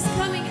 oil is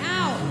coming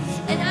out.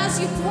 And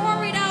as you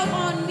pour it out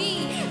on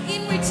me,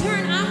 in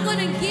return, I'm going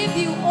to give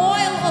you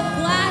oil of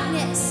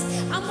gladness.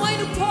 I'm going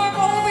to pour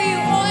over you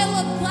oil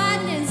of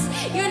gladness.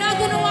 You're not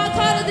going to walk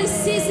out of this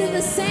season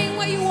the same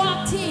way you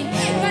walked in.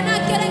 You're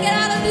not going to get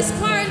out of this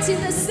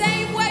quarantine the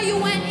same way you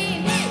went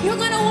in. You're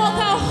going to walk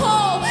out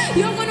whole.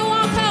 You're going to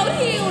walk out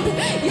healed.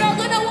 You're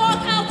going to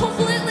walk out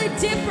completely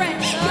different.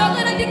 You're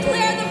going to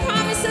declare the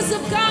promises of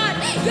God.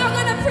 You're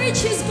going to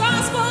preach His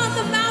gospel on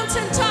the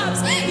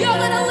mountaintops. You're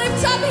going to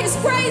lift up His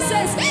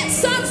praises.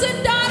 Sons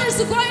and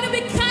daughters are going to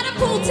be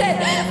catapulted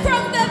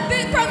from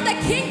the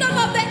kingdom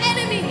of the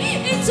enemy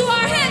into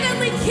our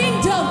heavenly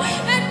kingdom.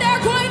 And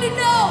they're going to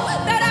know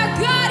that our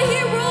God, He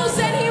rules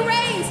and He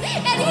reigns.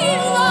 And He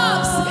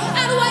loves.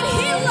 And when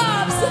He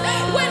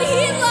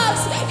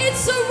loves,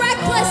 it's a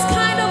reckless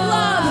kind of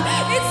love.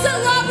 It's a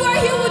love where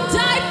He would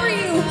die for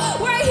you.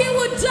 Where He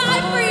would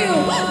die for you.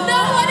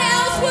 No one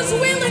else was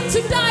willing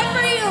to die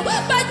for you.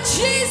 But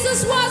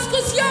Jesus was,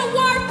 because you're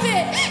worth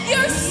it.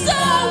 You're so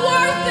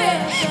worth it.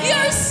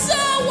 You're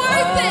so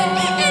worth it.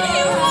 And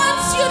He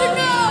wants you to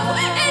know.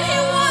 And He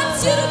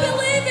wants you to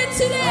believe it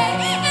today.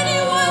 And He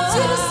wants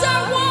you to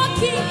start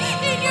walking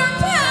in your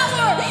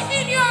power,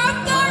 in your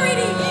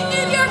authority,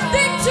 in your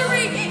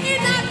victory,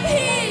 in that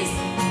peace.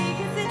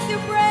 Because it's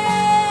your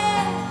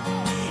breath.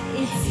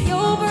 It's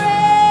your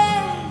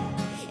breath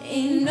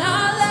in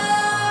our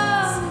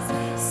lungs.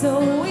 So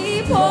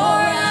we pour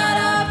out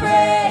our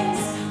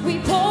praise. We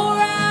pour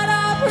out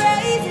our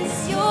praise.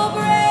 It's your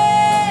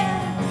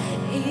breath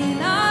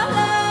in our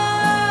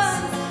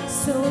lungs.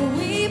 So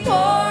we pour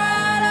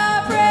out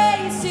our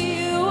praise to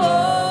you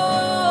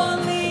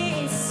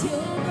only. It's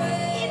your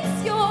breath.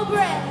 It's your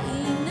breath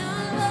in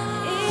our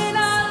lungs. In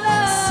our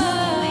lungs. So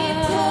we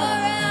pour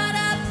out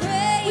our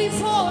praise.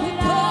 We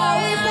pour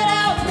out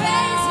our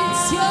praise.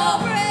 It's your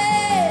breath.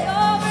 In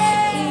our lungs.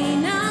 So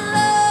we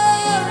pour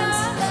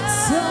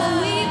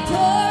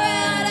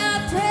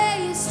out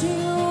our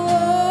praise to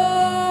you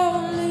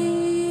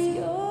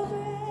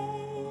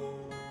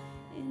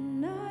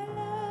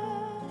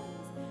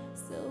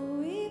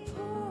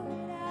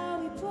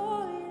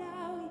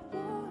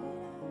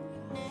only.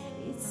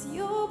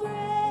 Your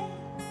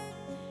breath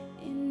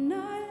in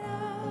our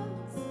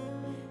lungs.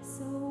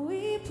 So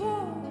we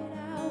pour it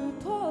out. We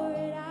pour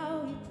it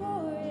out. We pour it out. It's your breath in our lungs. So we pour it out. We pour it out. We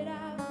pour it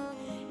out.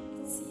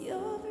 It's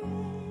your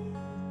breath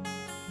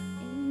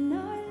in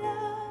our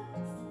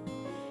lungs.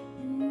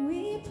 And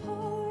we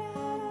pour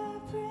out our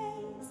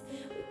praise.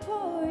 We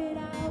pour it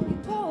out. We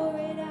pour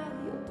it out.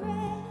 Your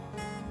breath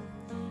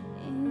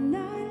in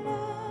our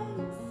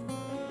lungs.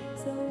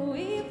 So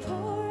we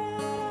pour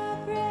out our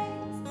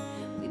praise.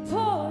 We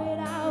pour it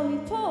out. We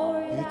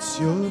pour it out. It's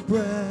your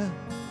breath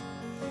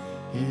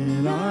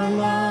in our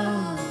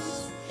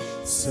lungs.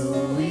 So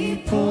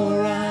we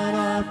pour out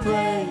our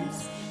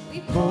praise.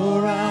 We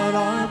pour out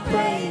our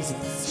praise.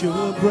 It's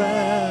your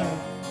breath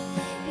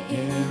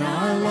in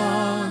our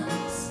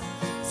lungs.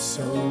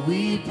 So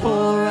we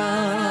pour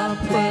out our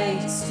our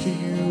praise to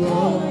you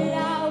only.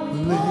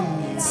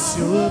 It's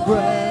your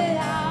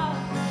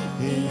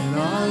breath in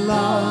our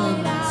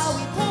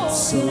lungs,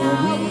 so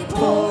we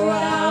pour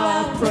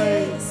out our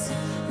praise.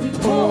 We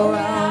pour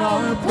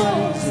out our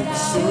praise.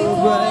 It's your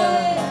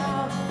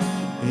breath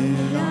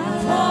in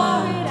our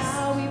lungs,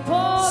 so we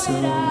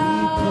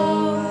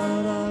pour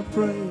out our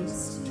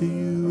praise to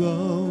you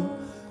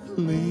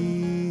only,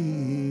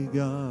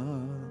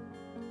 God.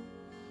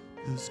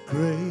 'Cause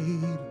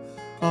great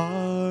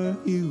are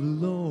you,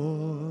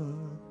 Lord.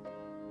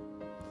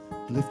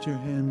 Lift your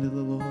hand to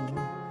the Lord.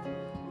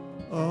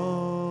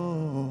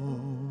 Oh,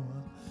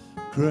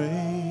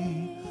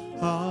 great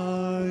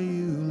are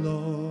you,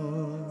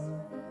 Lord.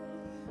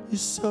 You're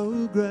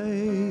so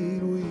great,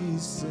 we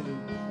sing.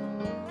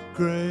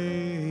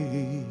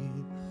 Great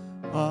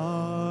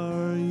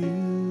are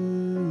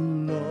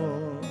you,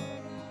 Lord.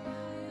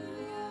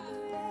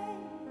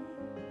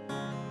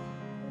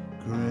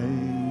 Great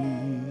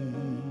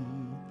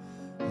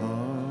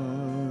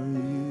are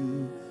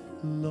you,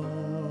 Lord.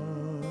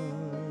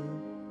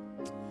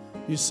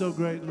 You're so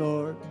great,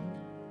 Lord.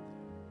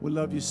 We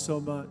love you so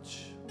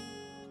much.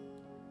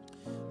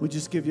 We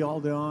just give you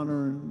all the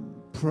honor and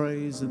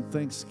praise and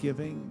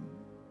thanksgiving.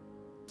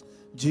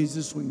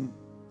 Jesus, we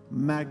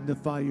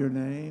magnify your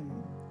name,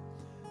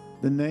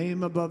 the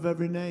name above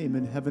every name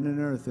in heaven and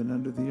earth and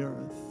under the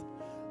earth,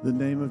 the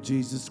name of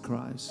Jesus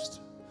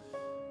Christ,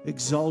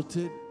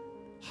 exalted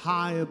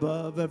high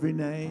above every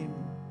name.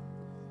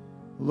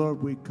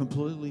 Lord, we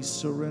completely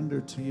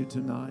surrender to you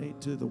tonight,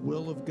 to the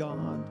will of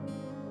God,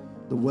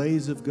 the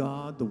ways of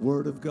God, the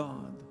word of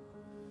God.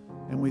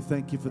 And we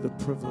thank you for the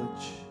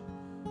privilege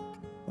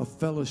of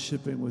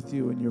fellowshipping with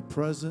you in your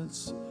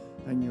presence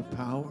and your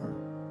power.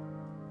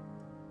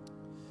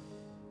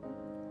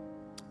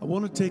 I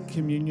want to take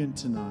communion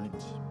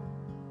tonight.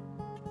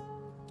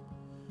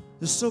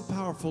 It's so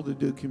powerful to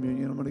do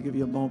communion. I'm going to give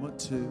you a moment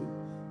to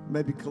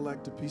maybe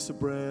collect a piece of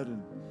bread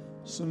and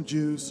some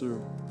juice or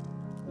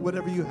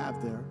whatever you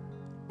have there.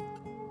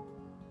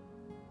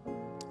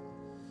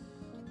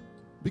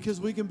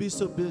 Because we can be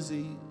so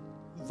busy,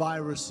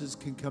 viruses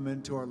can come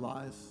into our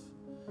life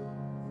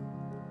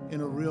in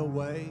a real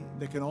way.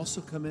 They can also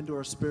come into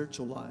our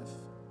spiritual life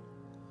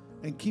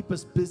and keep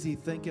us busy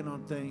thinking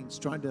on things,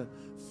 trying to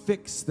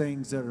fix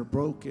things that are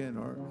broken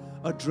or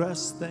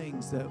address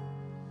things that,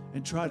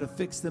 and try to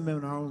fix them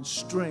in our own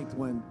strength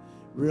when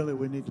really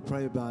we need to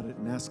pray about it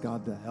and ask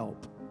God to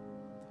help.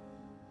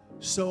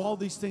 So all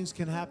these things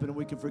can happen and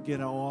we can forget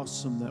how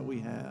awesome that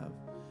we have,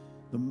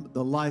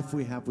 the life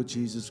we have with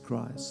Jesus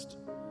Christ,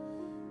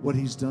 what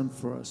he's done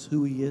for us,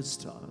 who he is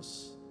to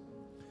us.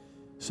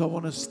 So I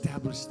want to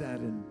establish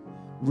that in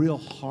real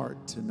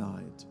heart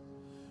tonight.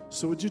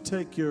 So would you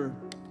take the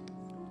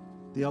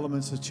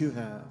elements that you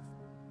have?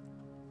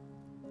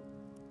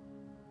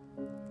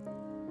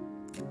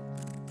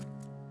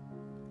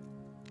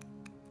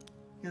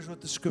 Here's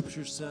what the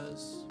scripture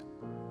says.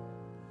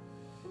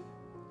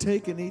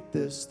 Take and eat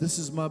this. This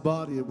is my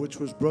body, which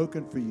was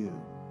broken for you.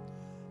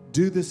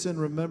 Do this in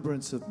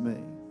remembrance of me.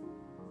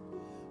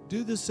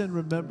 Do this in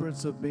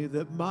remembrance of me,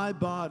 that my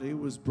body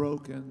was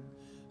broken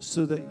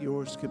so that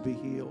yours could be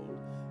healed,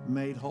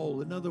 made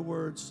whole. In other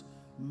words,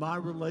 my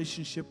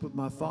relationship with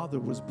my Father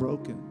was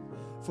broken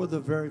for the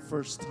very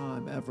first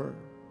time ever.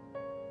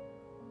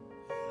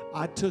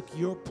 I took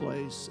your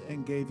place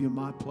and gave you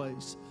my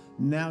place.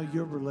 Now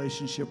your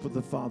relationship with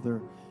the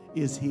Father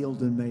is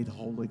healed and made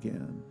whole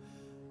again.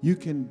 You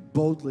can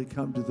boldly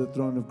come to the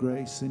throne of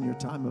grace in your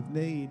time of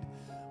need,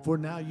 for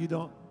now you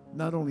don't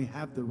not only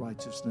have the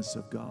righteousness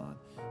of God,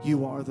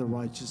 you are the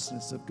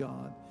righteousness of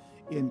God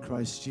in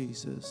Christ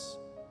Jesus.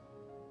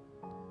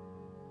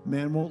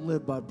 Man won't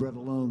live by bread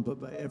alone,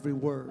 but by every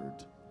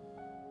word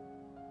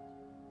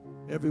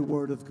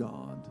of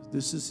God.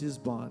 This is his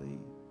body.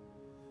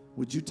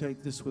 Would you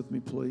take this with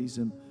me, please?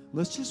 And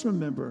let's just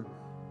remember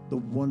the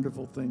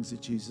wonderful things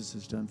that Jesus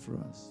has done for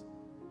us.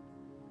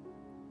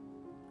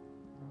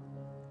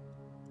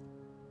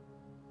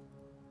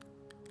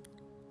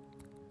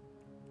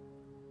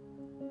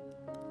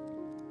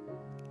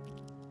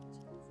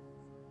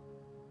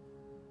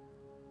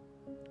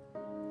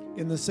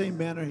 In the same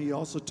manner, he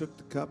also took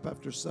the cup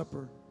after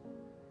supper.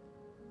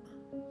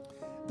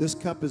 This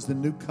cup is the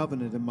new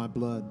covenant in my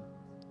blood.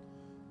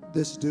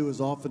 This do as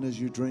often as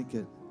you drink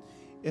it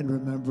in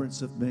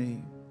remembrance of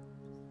me.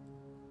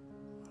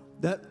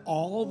 That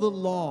all the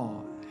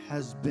law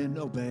has been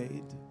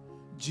obeyed.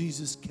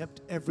 Jesus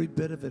kept every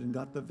bit of it and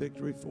got the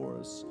victory for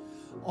us.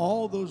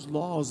 All those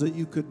laws that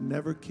you could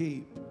never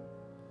keep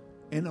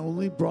and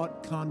only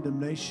brought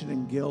condemnation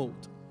and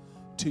guilt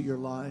to your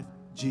life,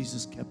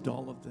 Jesus kept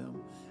all of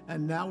them.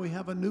 And now we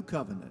have a new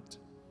covenant,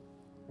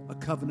 a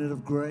covenant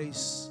of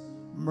grace,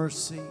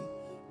 mercy,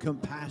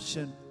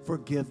 compassion,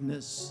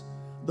 forgiveness.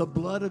 The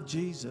blood of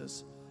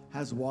Jesus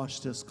has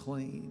washed us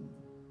clean.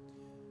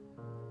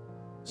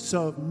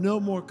 So no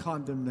more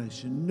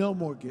condemnation, no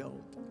more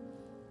guilt.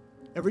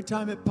 Every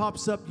time it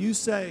pops up, you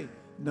say,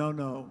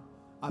 no,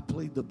 I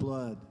plead the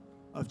blood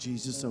of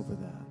Jesus over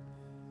that.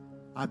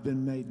 I've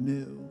been made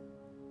new.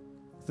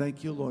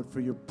 Thank you, Lord,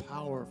 for your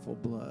powerful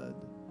blood,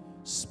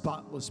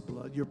 spotless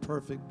blood, your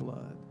perfect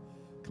blood.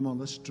 Come on,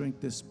 let's drink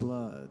this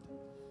blood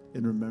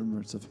in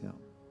remembrance of him.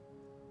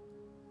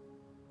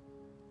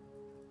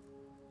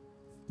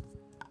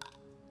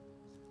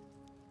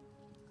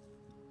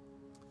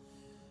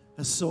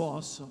 That's so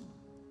awesome.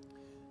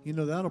 You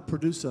know, that'll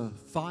produce a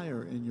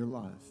fire in your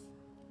life.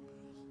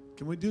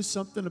 Can we do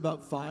something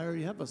about fire?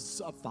 You have a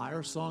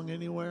fire song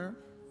anywhere?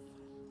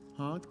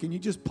 Huh? Can you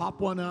just pop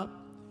one up?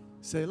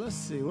 Say, let's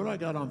see, what do I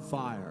got on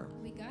fire?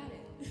 We got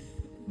it.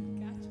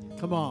 Gotcha.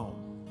 Come on.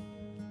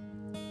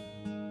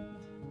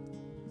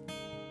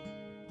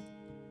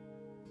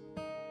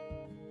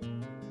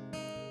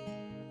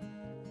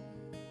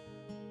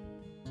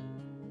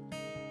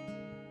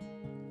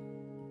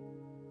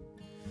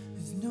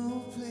 There's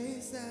no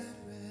place I'd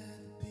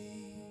rather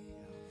be.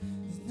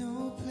 There's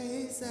no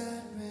place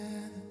I'd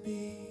rather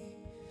be.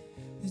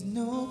 There's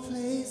no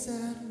place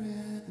I'd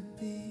rather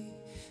be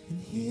than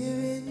here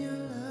in your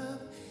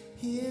love,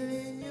 here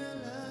in your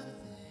love.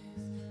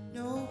 There's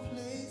no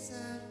place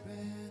I'd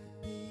rather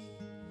be.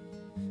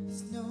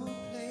 There's no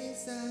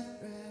place I'd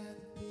rather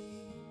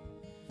be.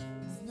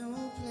 There's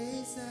no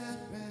place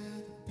I'd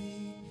rather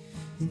be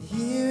than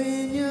here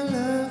in your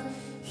love,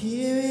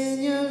 here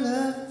in your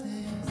love.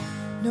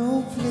 There's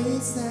no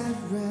place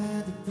I'd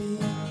rather be.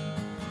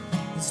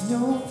 There's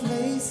no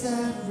place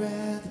I'd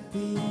rather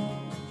be.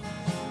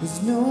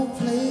 There's no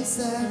place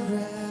I'd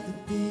rather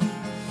be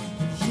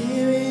than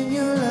here in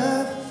your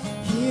love,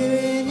 here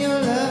in your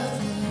love.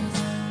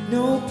 There's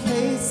no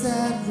place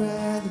I'd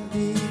rather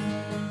be.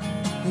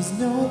 There's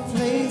no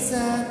place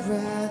I'd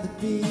rather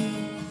be.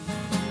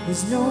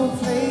 There's no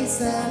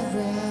place I'd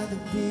rather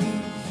be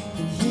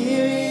than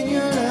here in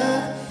your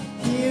love,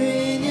 here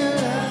in your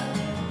love.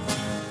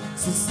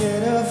 So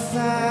set a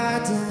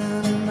fire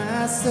down in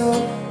my soul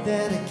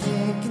that I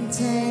can't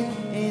contain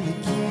and I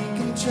can't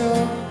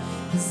control.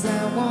 'Cause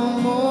I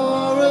want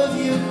more of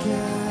you,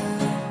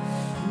 God.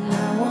 And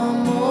I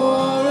want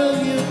more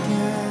of you,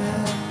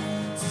 God.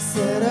 So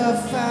set a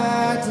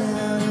fire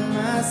down in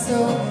my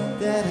soul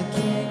that I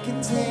can't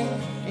contain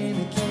and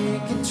I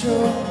can't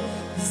control.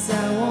 'Cause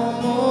I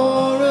want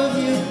more of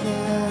you,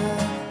 God.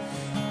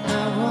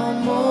 I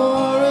want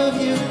more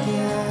of you,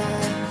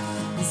 God.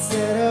 And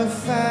set a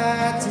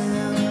fire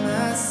down in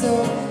my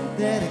soul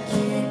that I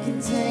can't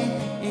contain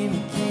and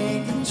I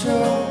can't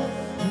control.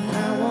 And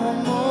I want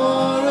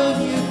more of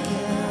you,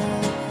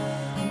 God.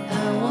 And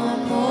I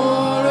want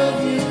more of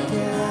you,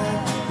 God.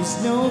 There's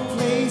no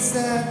place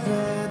I'd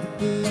rather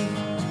be.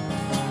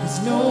 There's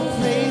no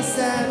place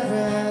I'd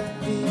rather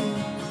be.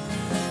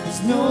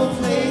 There's no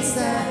place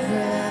I'd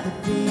rather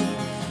be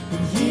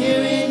than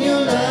here in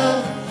your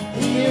love,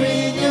 here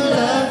in your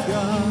love,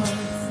 God.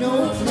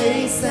 No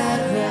place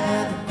I'd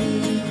rather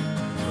be.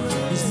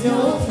 There's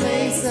no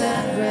place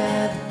I'd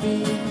rather be.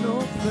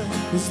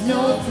 There's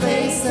no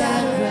place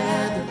I'd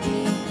rather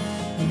be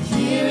than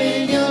here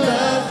in your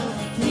love,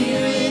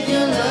 here in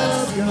your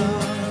love,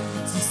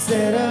 God. So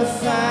set a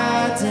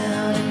fire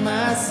down in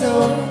my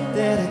soul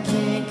that I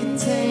can't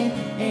contain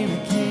and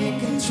I can't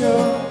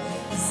control.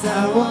 'Cause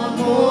I want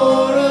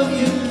more of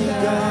you,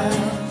 God.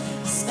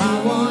 'Cause I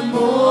want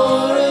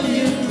more of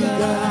you,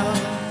 God.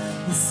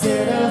 And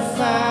set a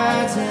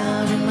fire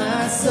down in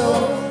my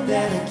soul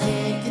that I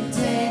can't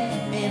contain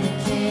and I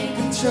can't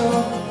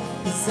control.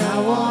 'Cause I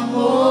want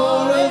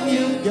more of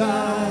you,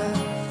 God.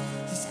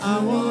 'Cause I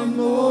want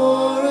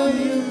more of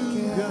you,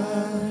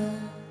 God.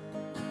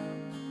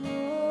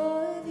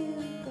 More of you,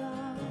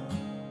 God.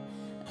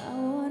 I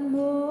want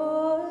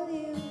more of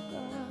you,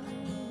 God.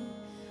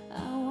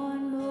 I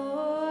want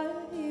more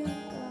of you,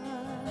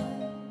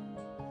 God.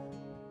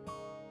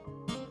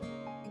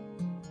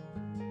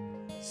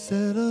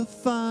 Set a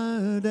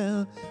fire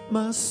down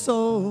my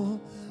soul.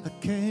 I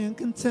can't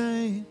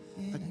contain,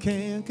 I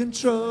can't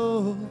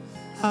control.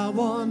 I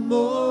want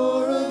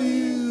more of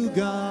you,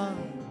 God.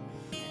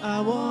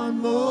 I want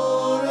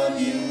more of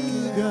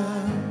you,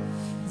 God.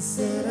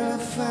 Set a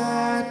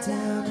fire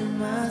down in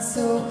my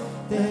soul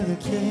that I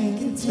can't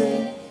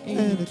contain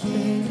and I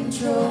can't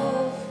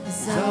control.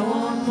 'Cause I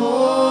want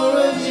more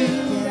of you,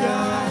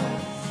 God.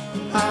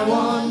 I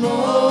want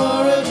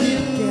more of you,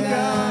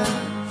 God.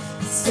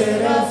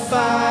 Set a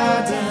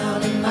fire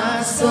down in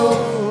my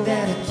soul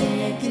that I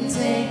can't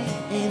contain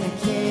and I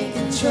can't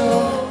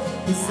control.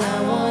 'Cause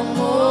I want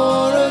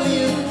more of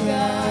you,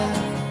 God.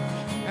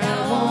 I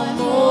want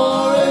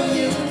more of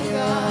you,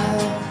 God.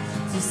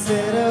 So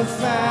set a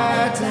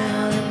fire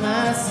down in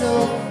my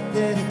soul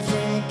that I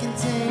can't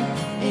contain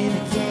and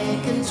I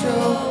can't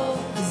control.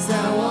 'Cause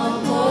I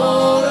want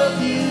more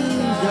of you,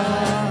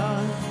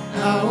 God.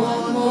 I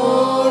want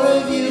more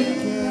of you,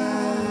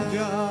 God.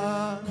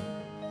 God.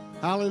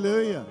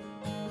 Hallelujah.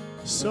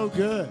 So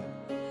good.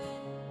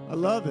 I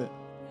love it.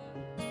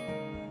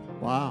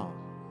 Wow.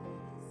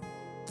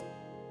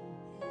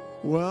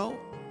 Well,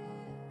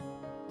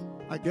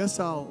 I guess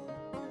I'll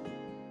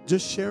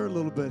just share a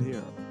little bit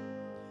here.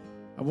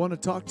 I want to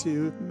talk to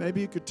you.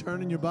 Maybe you could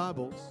turn in your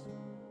Bibles.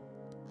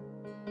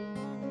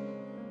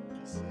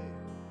 Let's see.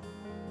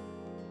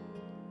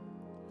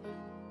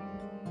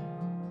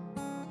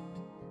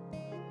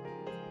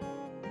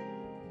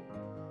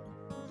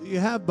 you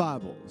have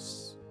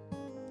Bibles?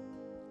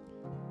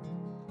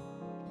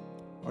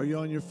 Are you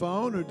on your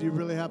phone, or do you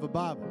really have a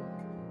Bible?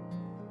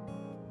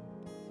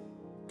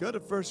 Go to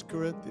 1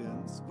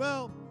 Corinthians.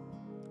 Well,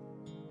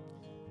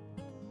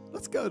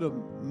 let's go to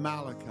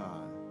Malachi.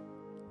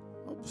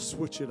 I'll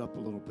switch it up a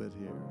little bit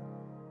here.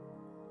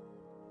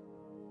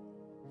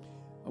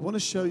 I want to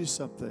show you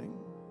something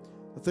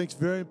I think is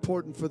very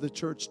important for the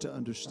church to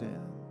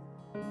understand.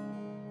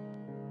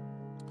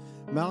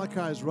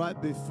 Malachi is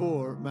right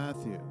before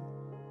Matthew.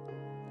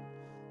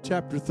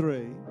 Chapter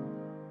 3.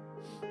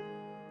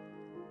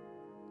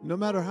 No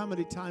matter how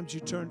many times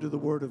you turn to the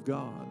Word of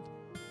God,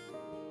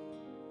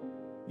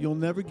 you'll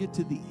never get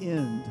to the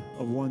end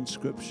of one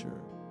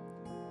scripture.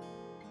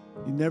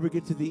 You never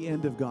get to the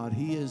end of God.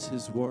 He is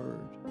His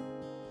Word.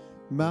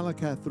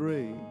 Malachi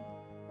 3.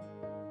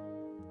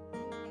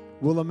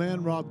 Will a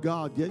man rob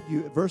God? Yet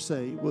you, verse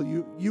 8, well,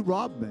 you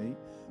robbed me,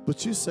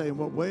 but you say, in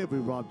what way have we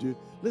robbed you?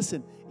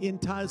 Listen, in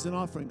tithes and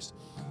offerings.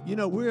 You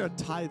know, we're a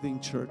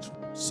tithing church.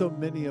 So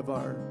many of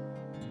our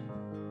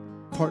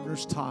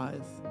partners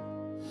tithe.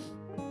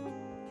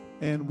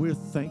 And we're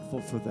thankful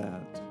for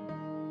that.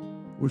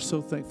 We're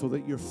so thankful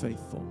that you're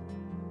faithful.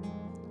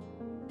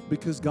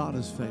 Because God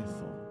is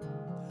faithful.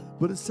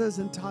 But it says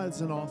in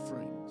tithes and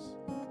offerings.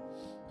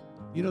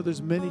 You know,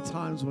 there's many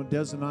times when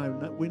Des and I,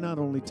 we not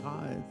only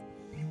tithe,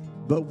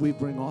 but we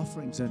bring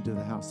offerings into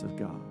the house of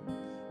God.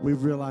 We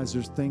realize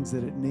there's things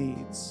that it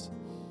needs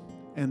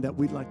and that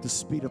we'd like to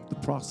speed up the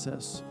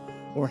process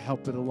or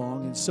help it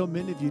along. And so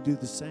many of you do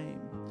the same.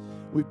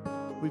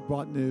 We've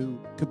brought new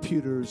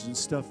computers and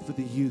stuff for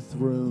the youth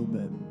room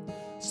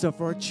and stuff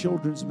for our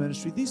children's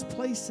ministry. These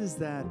places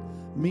that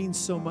mean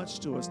so much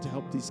to us to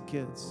help these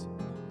kids.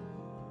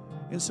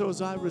 And so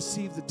as I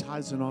receive the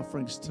tithes and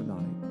offerings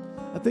tonight,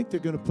 I think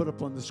they're going to put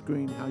up on the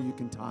screen how you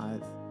can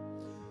tithe.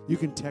 You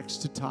can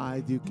text to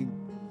tithe. You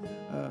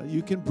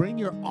can bring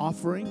your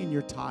offering and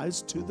your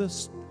tithes to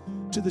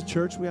the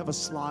church. We have a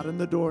slot in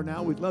the door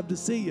now. We'd love to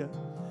see you.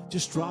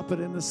 Just drop it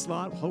in the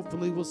slot.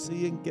 Hopefully we'll see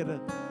you and get a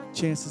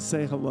chance to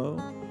say hello.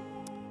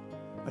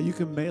 You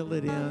can mail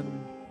it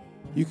in.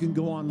 You can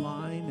go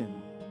online,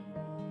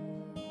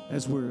 and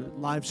as we're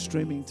live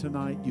streaming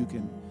tonight, you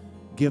can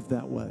give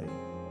that way.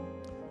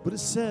 But it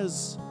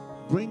says,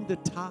 bring the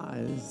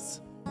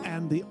tithes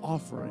and the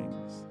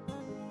offerings.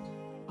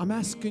 I'm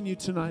asking you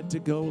tonight to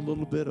go a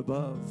little bit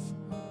above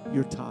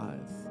your tithe.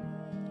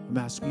 I'm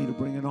asking you to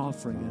bring an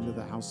offering into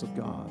the house of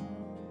God.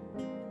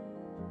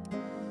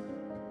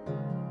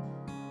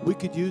 We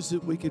could use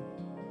it. We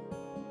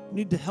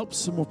need to help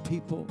some more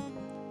people.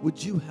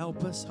 Would you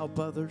help us help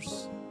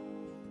others?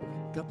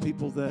 Got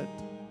people that,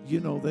 you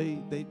know, they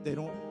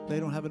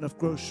don't have enough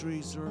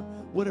groceries or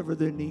whatever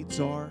their needs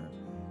are.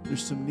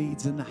 There's some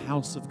needs in the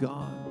house of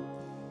God.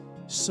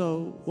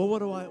 So, well,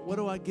 what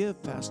do I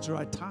give, Pastor?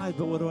 I tithe,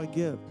 but what do I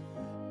give?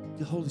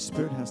 The Holy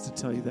Spirit has to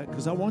tell you that,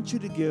 because I want you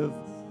to give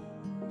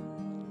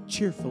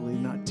cheerfully,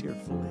 not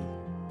tearfully.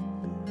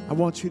 I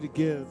want you to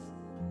give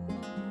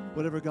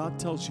whatever God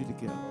tells you to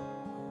give.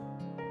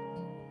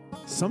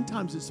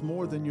 Sometimes it's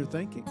more than you're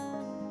thinking,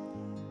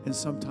 and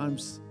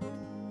sometimes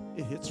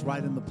it hits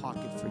right in the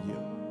pocket for you.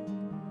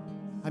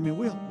 I mean,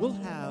 we'll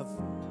have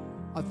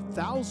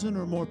 1,000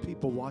 or more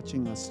people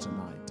watching us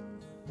tonight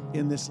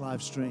in this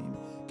live stream.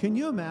 Can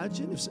you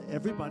imagine if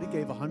everybody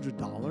gave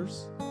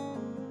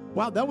 $100?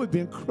 Wow, that would be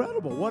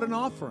incredible. What an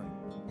offering.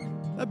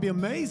 That'd be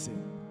amazing.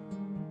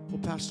 Well,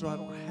 Pastor, I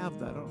don't have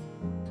that.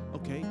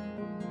 Okay,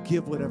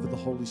 give whatever the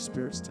Holy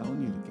Spirit's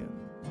telling you to give.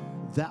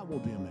 That will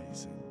be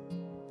amazing.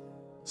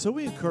 So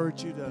we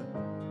encourage you to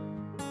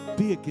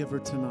be a giver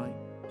tonight.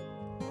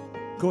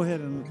 Go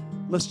ahead and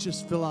let's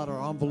just fill out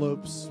our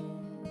envelopes.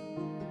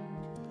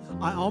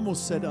 I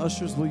almost said,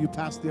 ushers, will you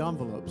pass the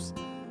envelopes?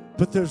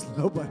 But there's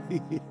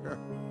nobody here.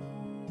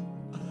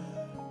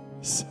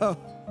 So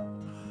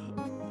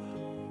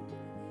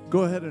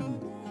go ahead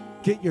and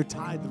get your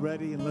tithe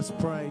ready and let's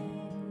pray.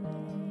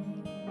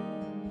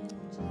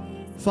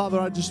 Father,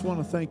 I just want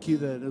to thank you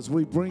that as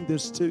we bring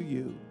this to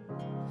you,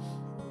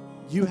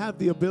 you have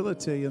the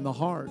ability and the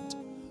heart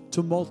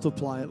to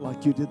multiply it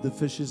like you did the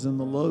fishes and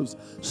the loaves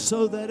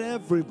so that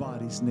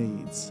everybody's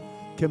needs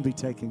can be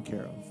taken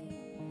care of.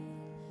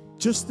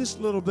 Just this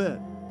little bit,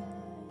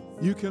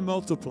 you can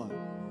multiply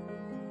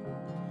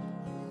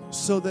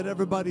so that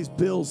everybody's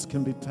bills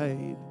can be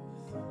paid.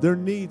 Their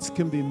needs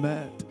can be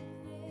met.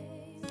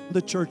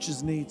 The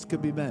church's needs can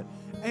be met.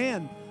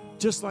 And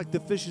just like the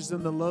fishes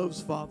and the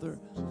loaves, Father,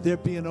 there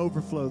be an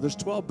overflow. There's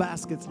 12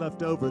 baskets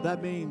left over.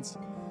 That means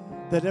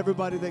that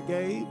everybody that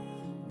gave,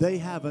 they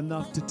have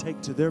enough to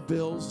take to their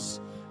bills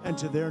and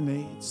to their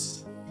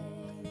needs.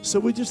 So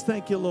we just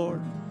thank you,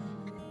 Lord.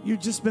 You've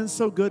just been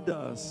so good to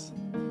us.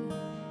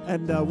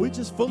 And we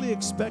just fully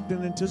expect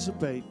and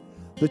anticipate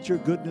that your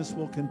goodness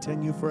will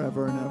continue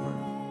forever and ever.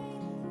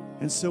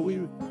 And so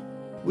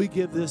we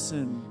give this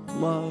in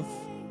love,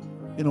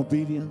 in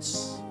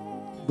obedience,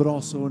 but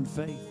also in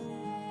faith.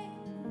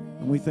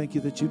 And we thank you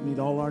that you meet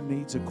all our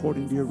needs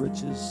according to your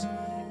riches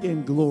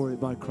in glory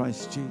by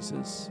Christ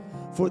Jesus.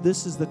 For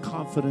this is the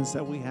confidence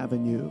that we have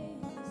in you.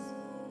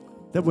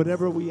 that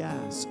whatever we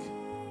ask,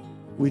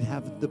 we'd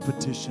have the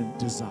petition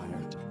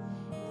desired.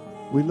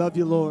 We love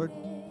you, Lord,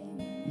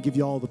 and give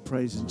you all the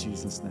praise in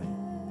Jesus' name.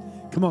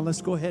 Come on,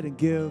 let's go ahead and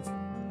give.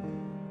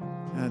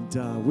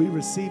 And we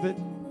receive it.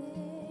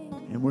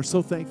 And we're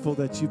so thankful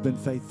that you've been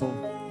faithful,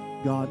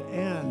 God,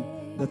 and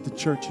that the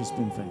church has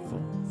been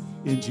faithful.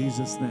 In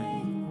Jesus'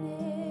 name.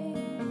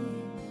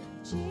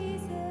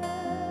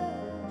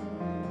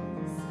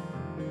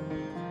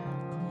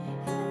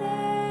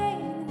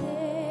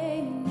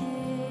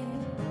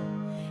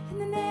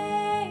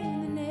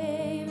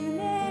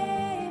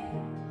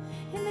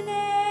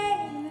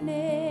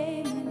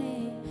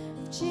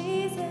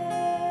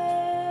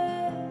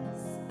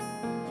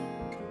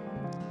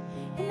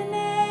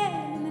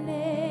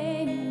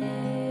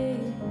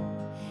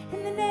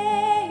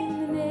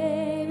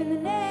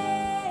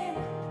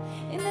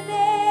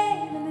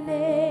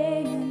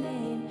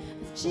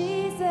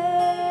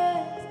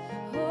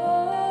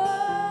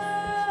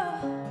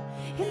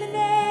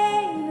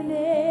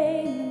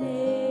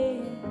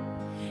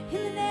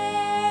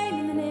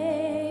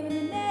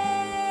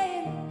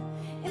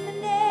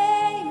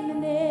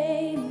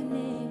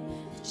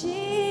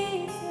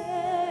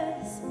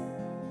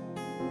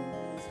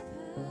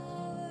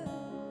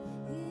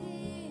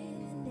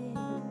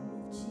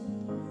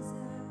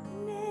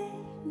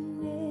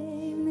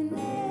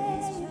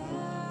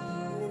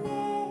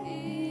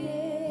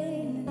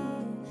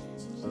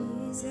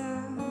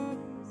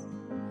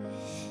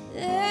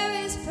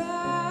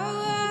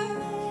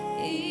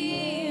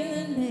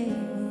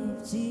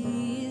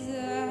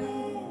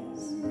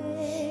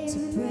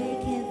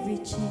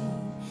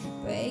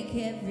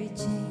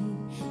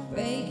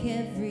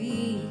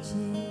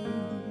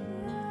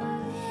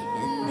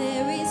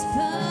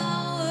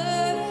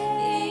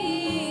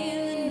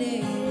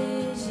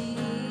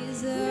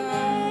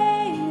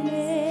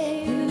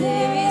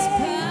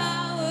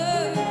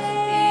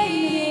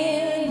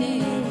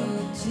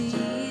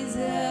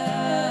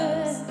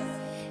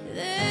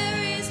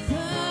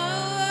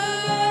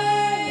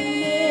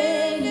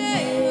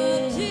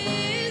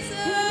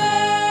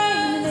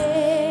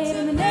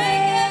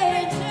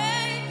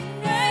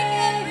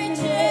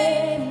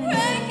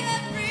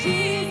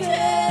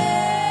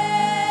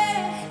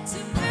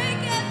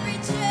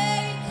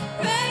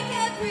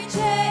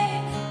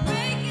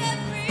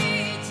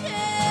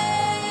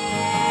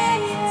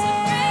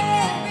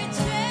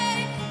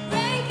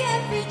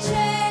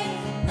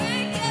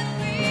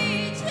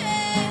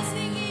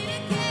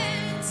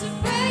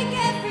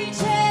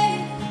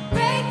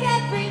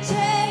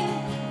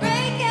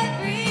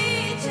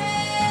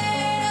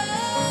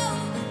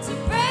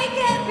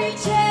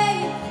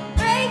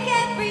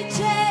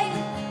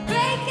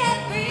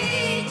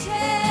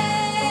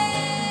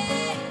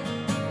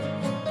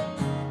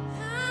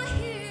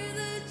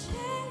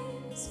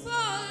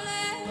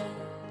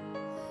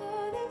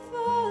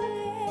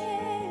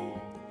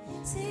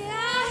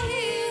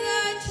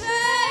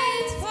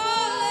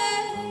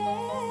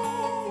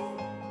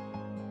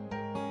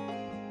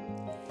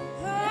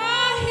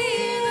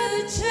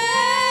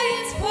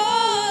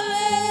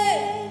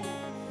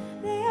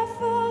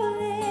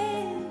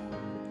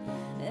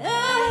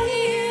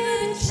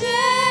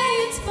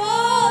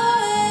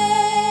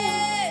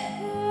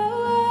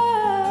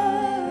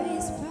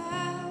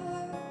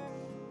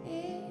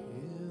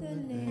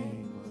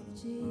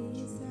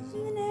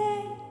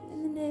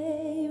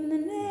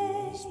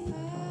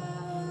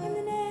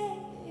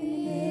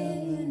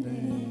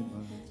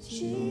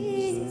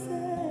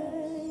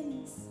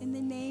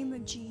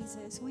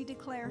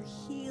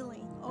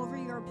 Healing over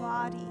your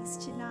bodies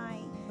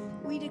tonight.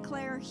 We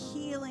declare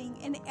healing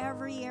in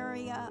every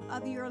area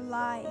of your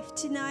life.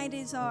 Tonight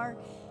is our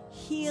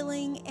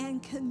healing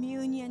and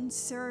communion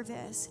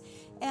service.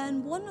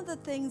 And one of the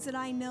things that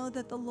I know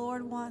that the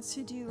Lord wants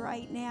to do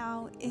right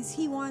now is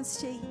He wants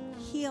to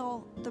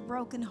heal the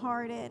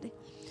brokenhearted.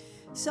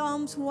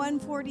 Psalms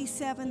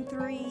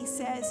 147:3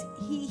 says,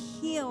 He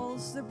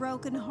heals the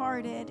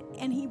brokenhearted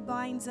and He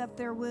binds up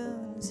their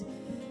wounds.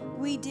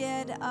 We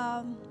did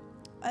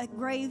a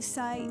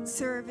gravesite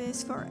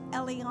service for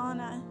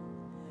Eliana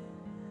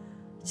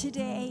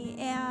today,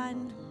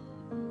 and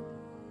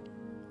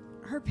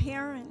her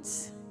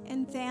parents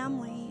and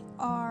family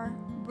are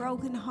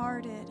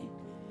brokenhearted.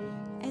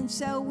 And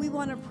so we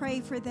want to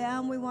pray for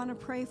them. We want to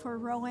pray for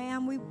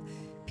Roanne. We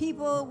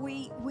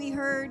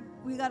heard,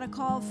 we got a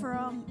call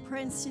from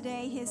Prince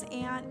today. His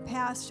aunt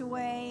passed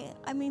away.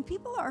 I mean,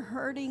 people are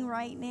hurting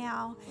right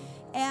now.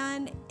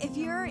 And if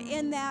you're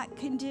in that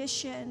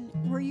condition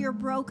where you're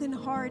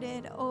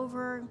brokenhearted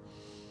over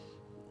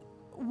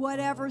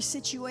whatever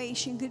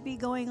situation could be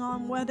going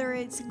on, whether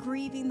it's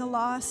grieving the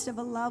loss of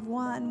a loved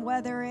one,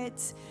 whether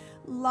it's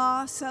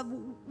loss of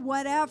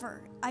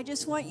whatever, I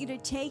just want you to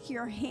take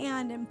your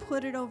hand and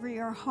put it over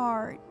your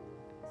heart.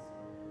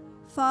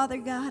 Father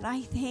God,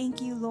 I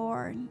thank you,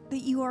 Lord,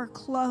 that you are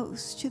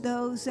close to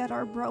those that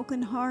are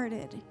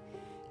brokenhearted.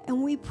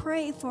 And we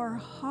pray for our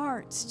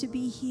hearts to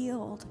be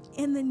healed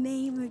in the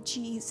name of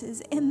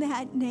Jesus. In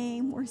that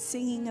name we're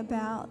singing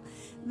about,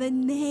 the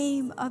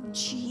name of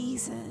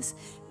Jesus,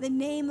 the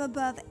name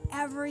above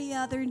every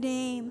other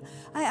name.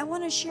 I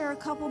want to share a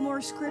couple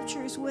more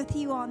scriptures with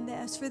you on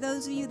this for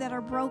those of you that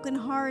are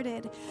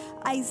brokenhearted.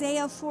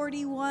 Isaiah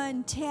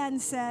 41:10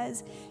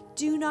 says,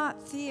 "Do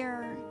not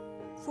fear,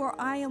 for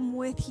I am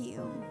with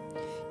you.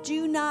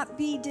 Do not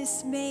be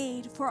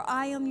dismayed, for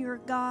I am your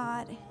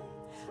God.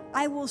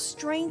 I will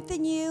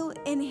strengthen you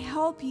and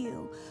help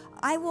you.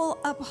 I will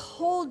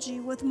uphold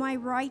you with my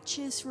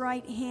righteous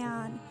right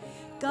hand."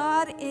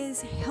 God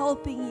is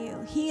helping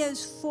you. He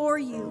is for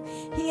you.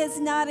 He is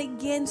not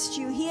against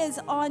you. He is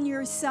on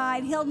your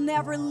side. He'll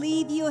never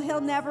leave you.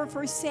 He'll never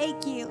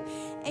forsake you.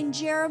 In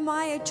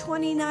Jeremiah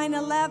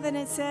 29:11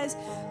 it says,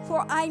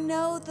 "For I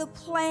know the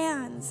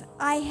plans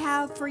I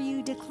have for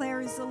you,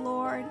 declares the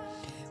Lord.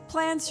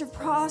 Plans to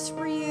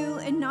prosper you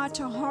and not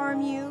to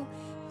harm you.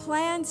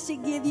 Plans to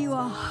give you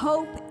a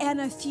hope and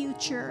a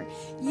future."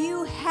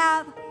 You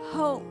have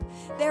hope.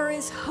 There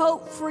is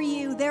hope for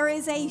you. There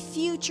is a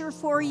future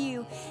for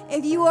you.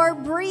 If you are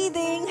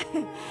breathing,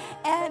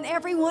 and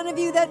every one of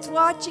you that's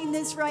watching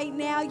this right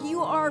now,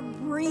 you are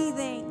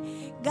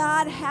breathing.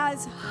 God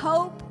has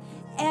hope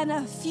and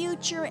a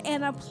future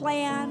and a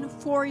plan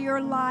for your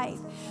life.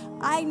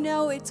 I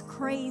know it's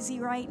crazy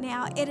right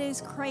now. It is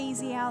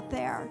crazy out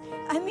there.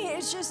 I mean,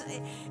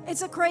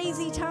 it's a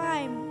crazy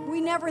time. We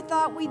never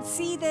thought we'd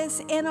see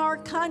this in our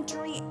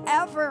country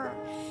ever.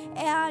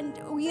 And,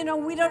 you know,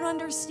 we don't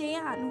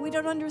understand. We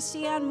don't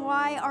understand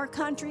why our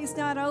country's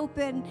not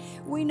open.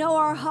 We know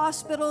our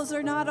hospitals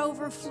are not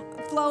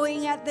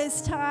overflowing at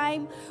this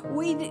time.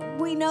 We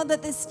know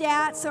that the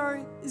stats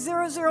are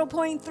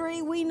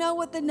 0.3. We know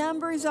what the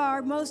numbers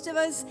are. Most of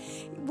us,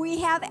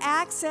 we have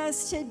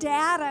access to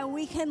data.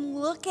 We can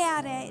look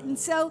at it. And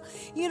so,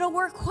 you know,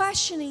 we're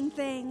questioning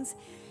things.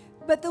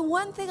 But the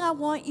one thing I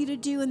want you to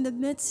do in the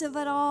midst of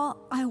it all,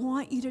 I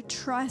want you to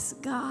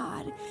trust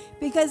God.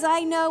 Because I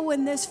know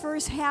when this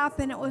first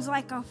happened, it was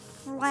like a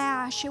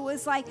flash. It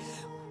was like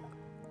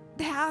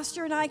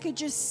Pastor and I could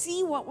just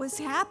see what was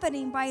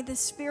happening by the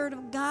Spirit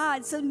of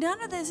God. So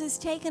none of this has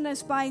taken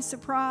us by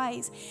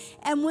surprise.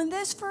 And when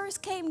this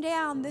first came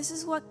down, this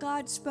is what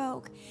God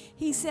spoke.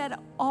 He said,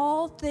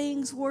 "All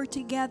things work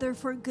together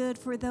for good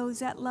for those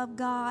that love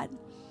God."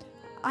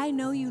 I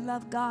know you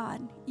love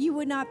God. You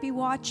would not be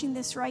watching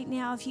this right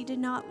now if you did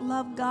not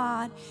love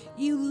God.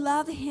 You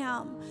love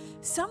Him.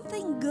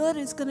 Something good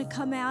is going to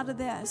come out of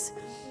this.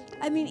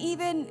 I mean,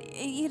 even,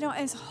 you know,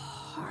 as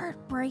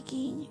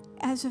heartbreaking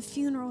as a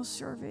funeral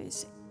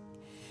service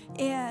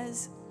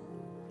is,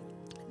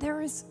 there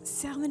is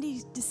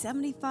 70 to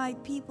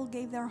 75 people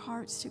gave their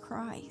hearts to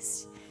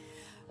Christ.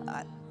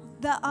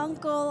 The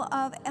uncle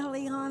of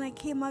Eliana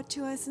came up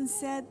to us and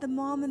said the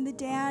mom and the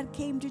dad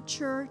came to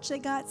church. They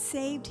got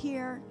saved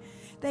here.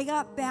 They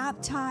got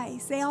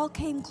baptized. They all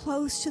came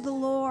close to the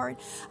Lord.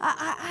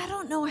 I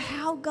don't know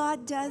how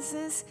God does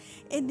this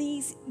in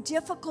these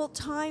difficult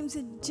times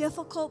and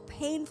difficult,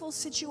 painful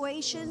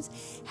situations,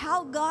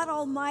 how God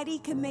Almighty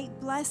can make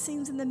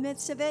blessings in the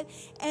midst of it.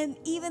 And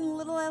even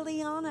little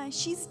Eliana,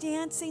 she's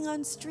dancing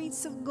on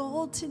streets of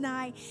gold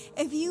tonight.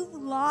 If you've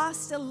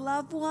lost a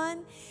loved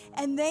one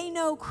and they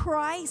know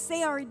Christ,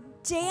 they are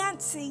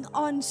dancing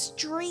on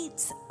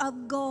streets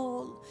of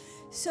gold.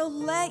 So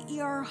let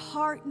your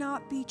heart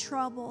not be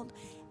troubled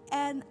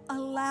and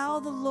allow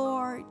the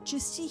Lord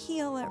just to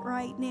heal it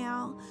right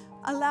now.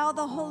 Allow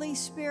the Holy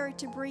Spirit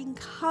to bring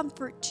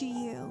comfort to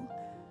you.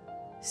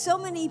 So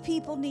many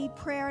people need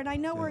prayer, and I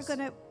know we're going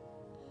to...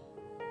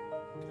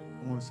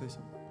 I want to say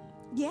something.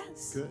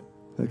 Yes. Good.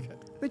 Okay.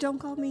 But don't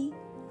call me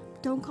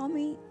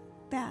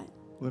that.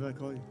 What did I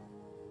call you?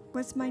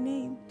 What's my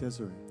name?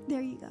 Desiree.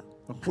 There you go.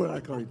 What did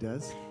I call you,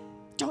 Des?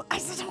 I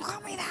said don't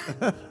call me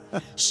that.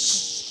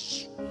 Shh.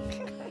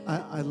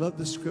 I love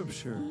the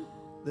scripture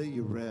that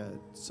you read,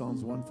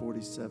 Psalms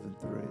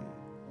 147:3.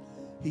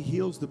 He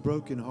heals the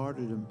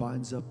brokenhearted and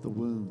binds up the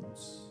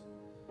wounds.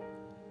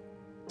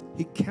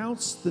 He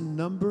counts the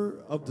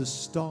number of the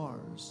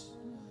stars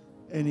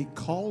and he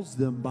calls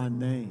them by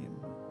name.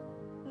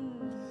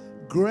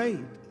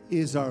 Great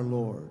is our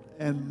Lord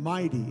and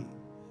mighty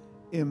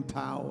in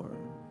power.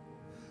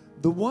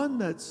 The one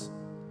that's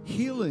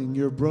healing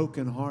your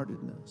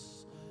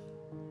brokenheartedness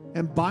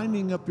and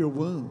binding up your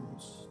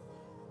wounds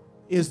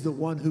is the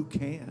one who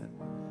can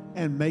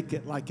and make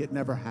it like it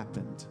never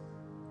happened.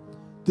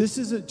 This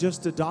isn't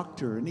just a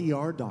doctor, an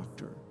ER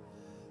doctor.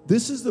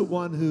 This is the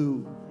one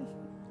who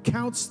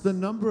counts the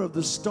number of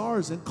the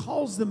stars and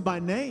calls them by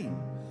name.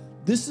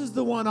 This is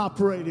the one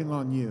operating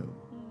on you.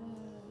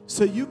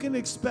 So you can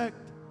expect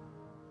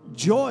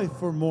joy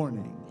for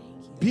mourning,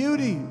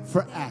 beauty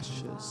for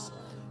ashes.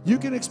 You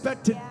can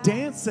expect to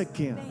dance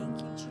again,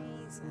 Thank you,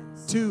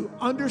 Jesus. to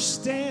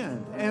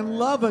understand and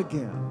love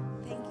again.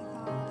 Thank you,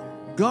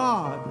 Father.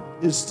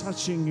 God is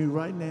touching you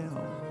right now.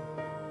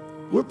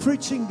 We're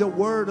preaching the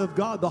Word of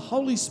God. The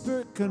Holy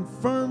Spirit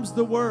confirms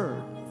the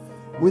Word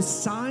with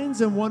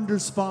signs and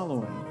wonders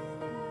following.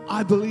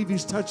 I believe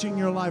he's touching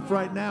your life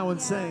right now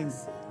and saying,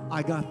 Yes.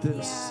 I got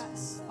this.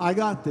 Yes. I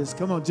got this.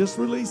 Come on, just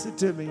release it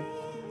to me.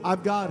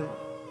 I've got it.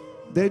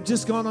 They've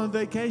just gone on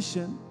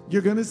vacation.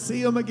 You're going to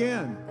see them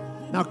again.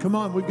 Now, come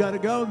on, we've got to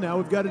go now.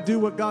 We've got to do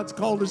what God's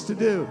called us to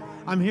do.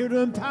 I'm here to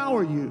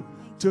empower you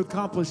to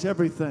accomplish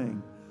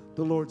everything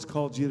the Lord's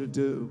called you to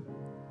do.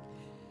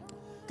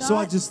 So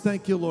I just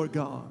thank you, Lord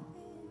God.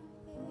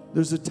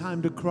 There's a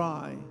time to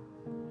cry,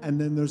 and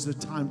then there's a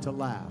time to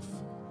laugh.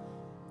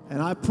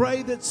 And I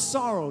pray that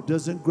sorrow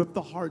doesn't grip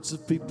the hearts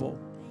of people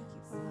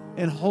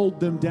and hold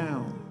them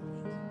down.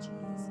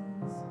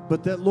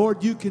 But that,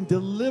 Lord, you can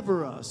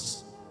deliver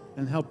us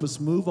and help us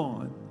move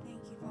on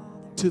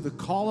to the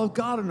call of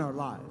God in our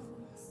life,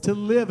 to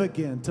live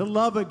again, to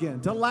love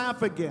again, to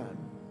laugh again,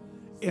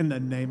 in the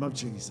name of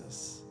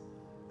Jesus.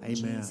 Amen.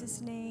 In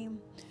Jesus' name.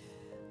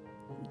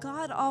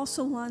 God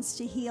also wants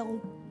to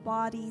heal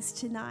bodies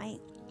tonight.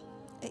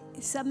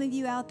 Some of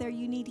you out there,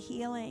 you need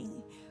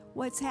healing.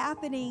 What's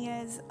happening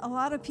is a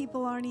lot of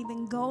people aren't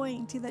even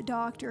going to the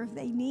doctor if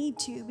they need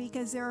to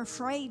because they're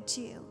afraid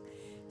to.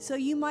 So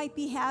you might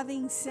be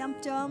having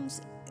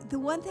symptoms. The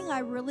one thing I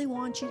really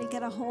want you to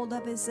get a hold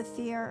of is the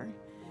fear.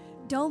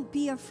 Don't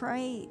be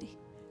afraid.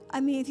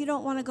 I mean, if you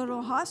don't want to go to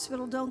a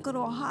hospital, don't go to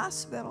a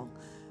hospital.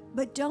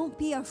 But don't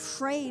be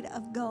afraid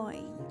of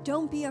going.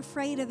 Don't be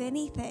afraid of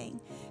anything,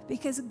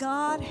 because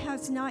God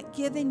has not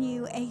given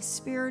you a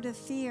spirit of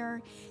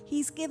fear.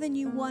 He's given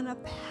you one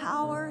of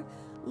power,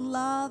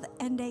 love,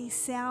 and a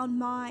sound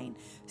mind.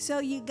 So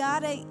you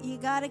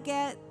gotta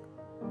get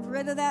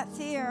rid of that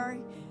fear.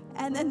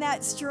 And then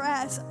that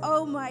stress.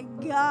 Oh my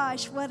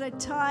gosh, what a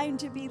time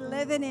to be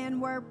living in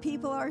where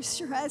people are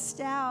stressed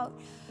out.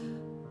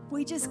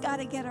 We just got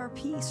to get our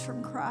peace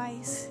from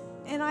Christ.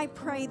 And I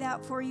pray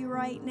that for you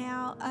right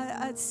now,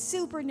 a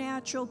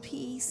supernatural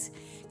peace.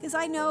 Because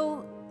I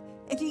know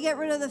if you get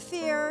rid of the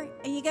fear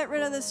and you get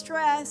rid of the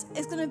stress,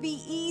 it's going to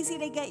be easy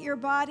to get your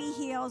body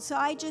healed. So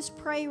I just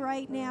pray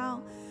right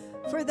now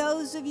for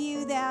those of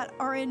you that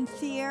are in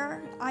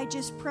fear. I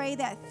just pray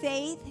that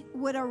faith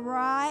would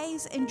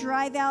arise and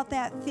drive out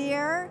that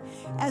fear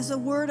as the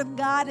word of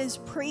God is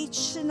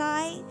preached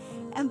tonight.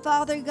 And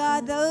Father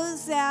God,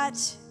 those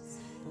that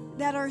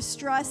are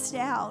stressed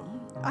out,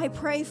 I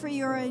pray for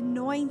your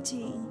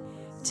anointing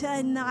to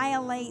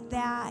annihilate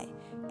that,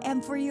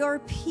 and for your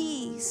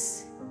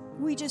peace.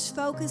 We just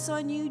focus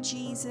on you,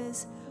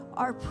 Jesus,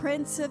 our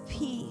Prince of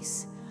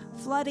Peace,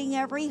 flooding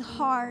every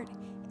heart,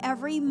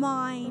 every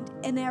mind,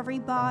 and every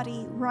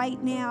body right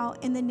now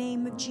in the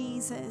name of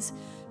Jesus.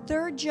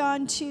 3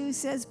 John 2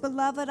 says,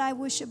 Beloved, I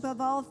wish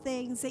above all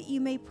things that you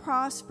may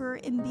prosper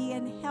and be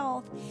in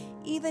health,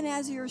 even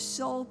as your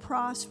soul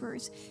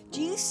prospers.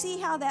 Do you see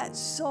how that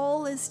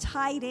soul is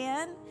tied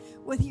in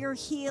with your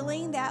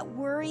healing? That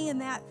worry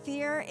and that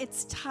fear,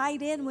 it's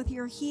tied in with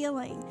your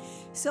healing.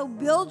 So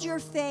build your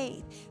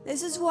faith.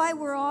 This is why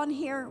we're on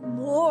here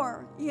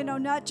more,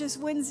 not just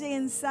Wednesday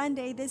and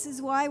Sunday. This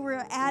is why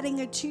we're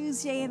adding a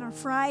Tuesday and a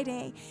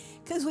Friday,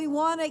 because we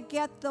want to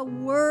get the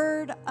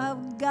word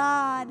of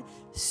God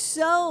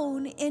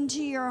sown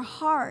into your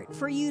heart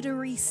for you to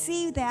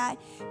receive that,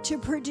 to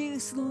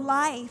produce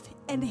life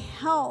and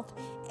health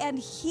and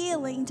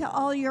healing to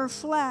all your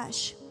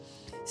flesh.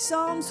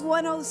 Psalms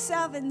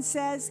 107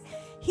 says,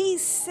 He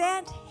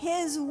sent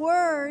His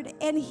word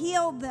and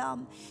healed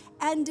them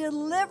and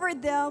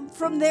delivered them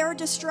from their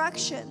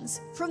destructions,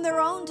 from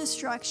their own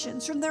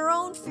destructions, from their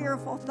own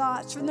fearful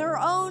thoughts, from their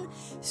own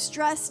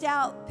stressed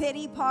out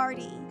pity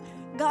party.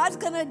 God's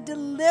going to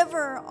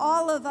deliver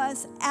all of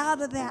us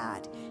out of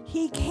that.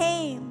 He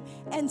came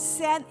and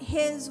sent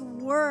His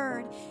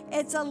word.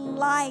 It's a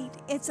light.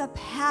 It's a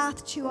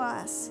path to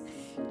us.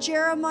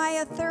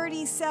 Jeremiah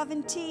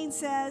 30:17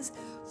 says,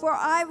 For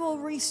I will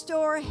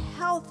restore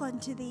health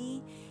unto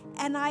thee,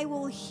 and I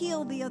will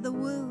heal thee of the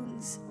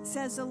wounds,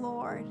 says the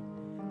Lord.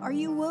 Are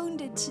you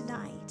wounded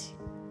tonight?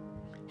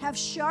 Have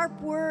sharp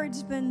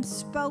words been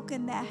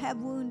spoken that have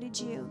wounded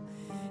you,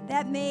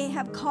 that may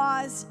have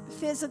caused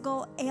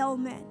physical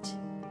ailment?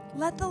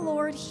 Let the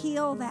Lord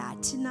heal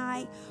that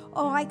tonight.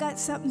 Oh, I got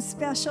something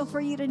special for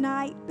you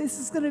tonight. This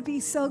is going to be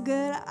so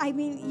good. I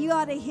mean, you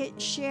ought to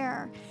hit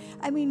share.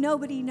 I mean,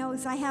 nobody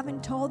knows. I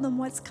haven't told them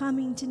what's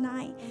coming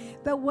tonight.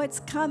 But what's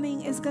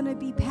coming is going to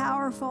be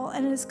powerful,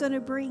 and it's going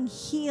to bring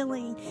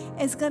healing.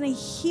 It's going to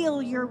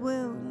heal your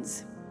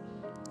wounds.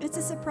 It's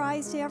a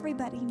surprise to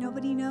everybody.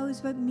 Nobody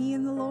knows but me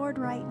and the Lord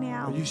right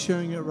now. Are you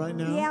sharing it right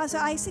now? Yeah, so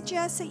I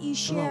suggest that you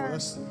share. Come on,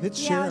 let's hit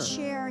share. Yeah,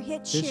 share.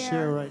 Hit share. Hit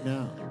share right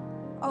now.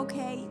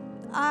 Okay,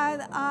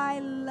 I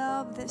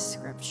love this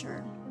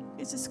scripture.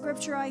 It's a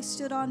scripture I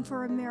stood on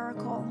for a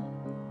miracle.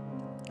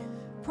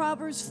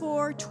 Proverbs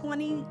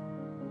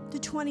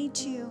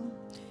 4:20-22.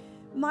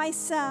 My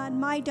son,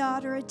 my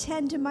daughter,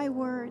 attend to my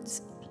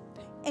words.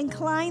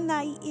 Incline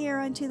thy ear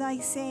unto thy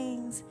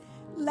sayings.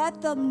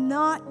 Let them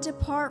not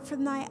depart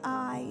from thy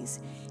eyes.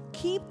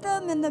 Keep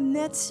them in the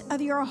midst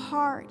of your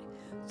heart,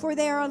 for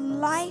they are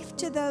life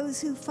to those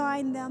who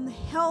find them,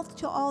 health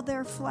to all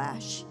their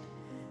flesh.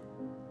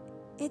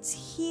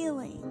 It's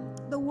healing.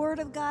 The Word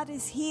of God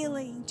is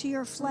healing to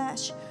your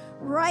flesh.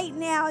 Right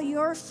now,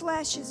 your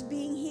flesh is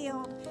being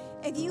healed.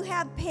 If you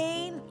have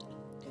pain,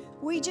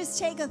 we just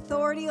take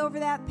authority over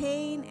that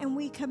pain and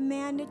we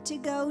command it to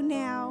go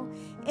now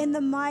in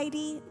the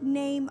mighty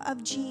name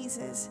of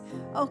Jesus.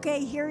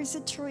 Okay, here's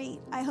a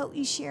treat. I hope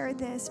you share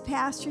this.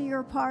 Pastor,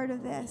 you're a part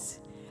of this.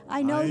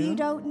 I know you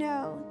don't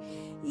know.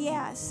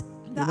 Yes.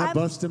 You're not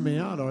busting me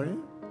out, are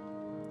you?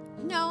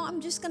 No, I'm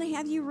just going to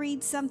have you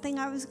read something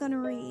I was going to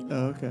read.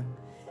 Oh, okay.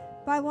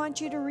 But I want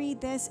you to read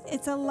this.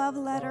 It's a love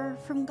letter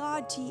from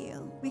God to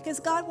you because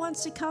God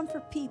wants to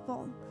comfort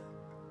people.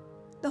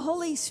 The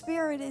Holy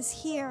Spirit is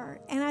here,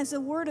 and as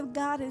the Word of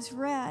God is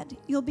read,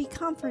 you'll be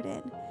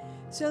comforted.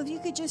 So if you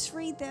could just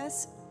read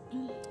this.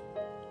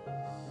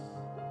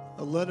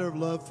 A letter of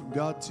love from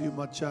God to you,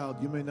 my child.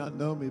 You may not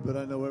know me, but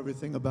I know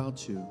everything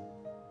about you.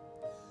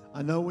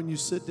 I know when you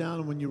sit down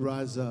and when you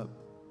rise up.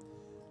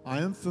 I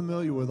am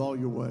familiar with all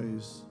your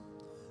ways.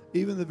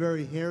 Even the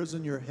very hairs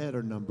on your head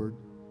are numbered.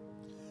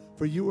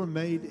 For you were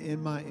made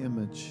in my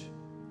image.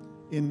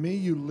 In me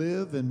you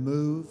live and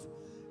move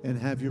and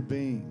have your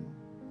being.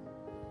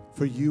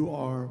 For you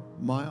are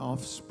my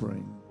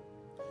offspring.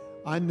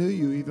 I knew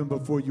you even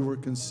before you were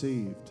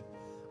conceived.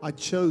 I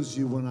chose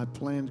you when I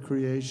planned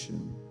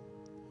creation.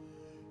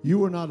 You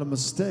were not a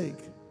mistake.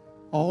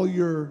 All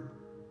your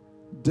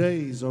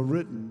days are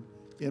written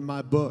in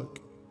my book.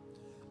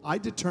 I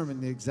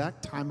determined the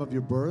exact time of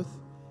your birth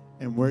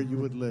and where you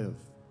would live.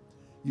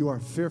 You are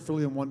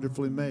fearfully and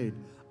wonderfully made.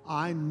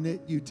 I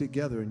knit you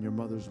together in your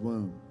mother's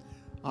womb.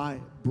 I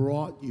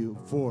brought you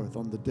forth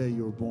on the day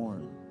you were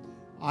born.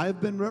 I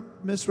have been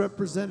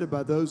misrepresented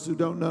by those who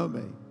don't know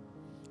me.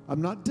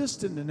 I'm not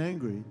distant and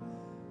angry,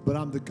 but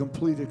I'm the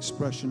complete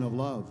expression of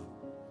love.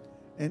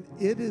 And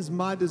it is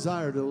my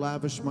desire to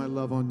lavish my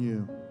love on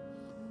you,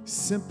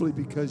 simply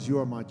because you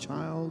are my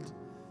child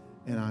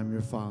and I'm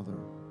your father.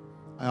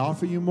 I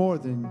offer you more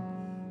than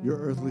your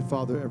earthly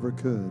father ever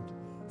could,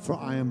 for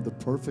I am the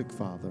perfect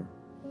father.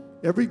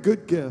 Every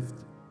good gift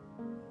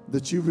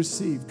that you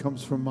receive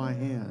comes from my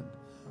hand,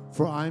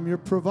 for I am your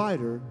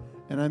provider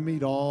and I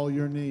meet all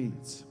your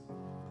needs.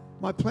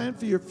 My plan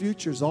for your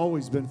future has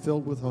always been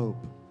filled with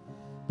hope,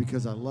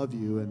 because I love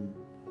you and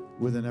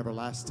with an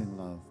everlasting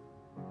love.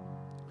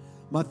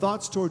 My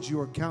thoughts towards you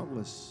are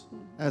countless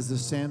as the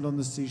sand on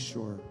the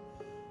seashore,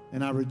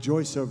 and I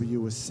rejoice over you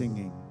with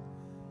singing.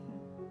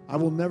 I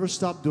will never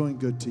stop doing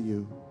good to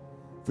you,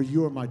 for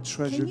you are my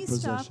treasured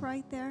possession. Can you stop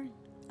right there?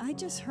 I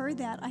just heard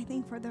that, I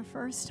think, for the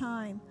first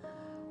time.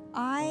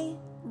 I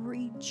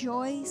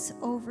rejoice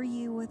over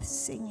you with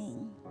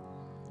singing.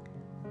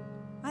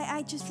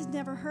 I just had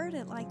never heard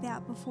it like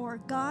that before.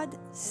 God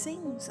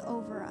sings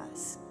over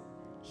us.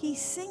 He's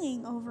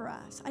singing over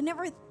us. I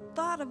never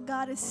thought of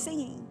God as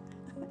singing,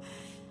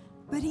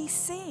 but He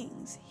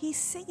sings. He's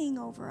singing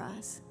over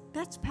us.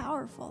 That's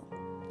powerful.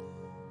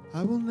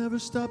 I will never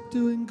stop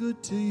doing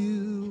good to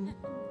you,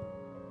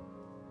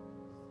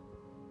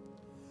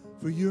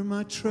 for you're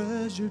my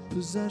treasured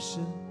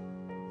possession.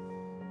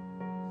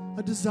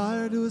 I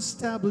desire to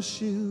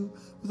establish you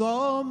with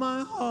all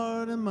my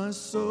heart and my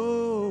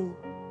soul.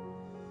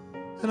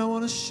 And I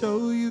want to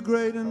show you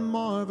great and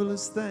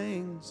marvelous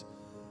things.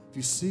 If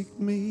you seek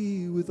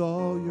me with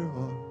all your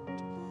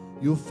heart,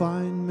 you'll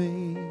find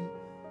me.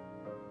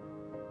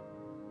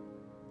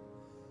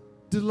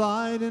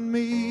 Delight in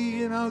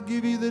me, and I'll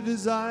give you the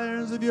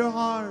desires of your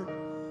heart.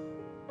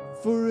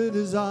 For it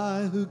is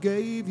I who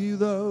gave you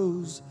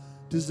those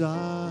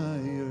desires.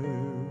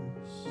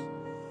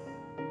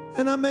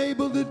 And I'm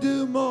able to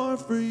do more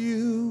for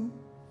you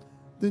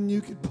than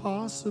you could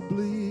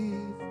possibly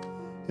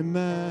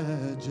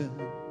imagine.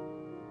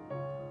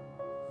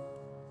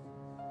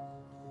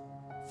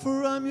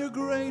 For I'm your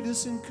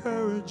greatest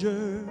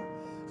encourager.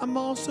 I'm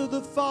also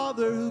the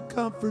Father who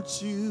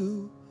comforts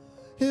you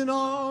in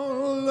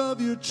all of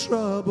your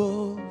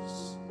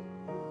troubles.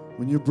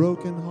 When you're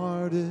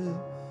brokenhearted,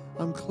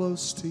 I'm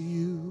close to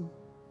you.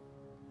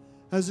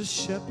 As a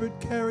shepherd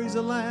carries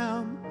a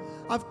lamb,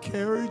 I've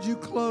carried you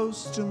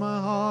close to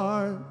my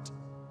heart.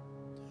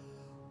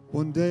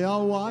 One day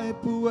I'll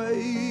wipe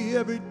away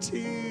every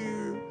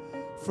tear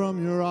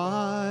from your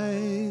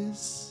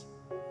eyes,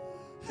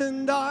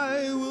 and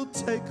I will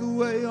take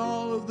away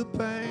all of the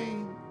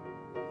pain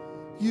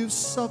you've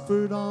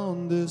suffered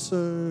on this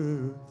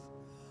earth.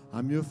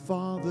 I'm your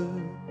Father.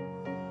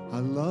 I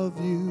love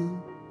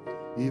you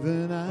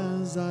even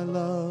as I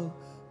love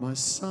my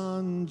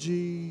Son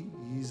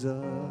Jesus.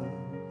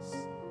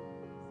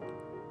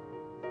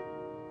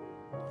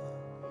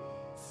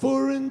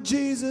 For in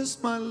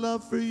Jesus my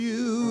love for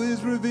you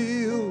is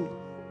revealed.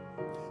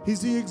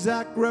 He's the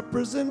exact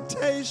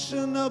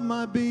representation of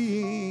my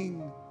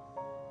being.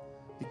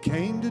 He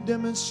came to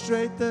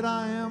demonstrate that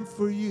I am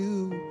for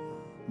you,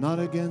 not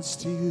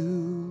against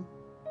you.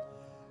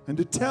 And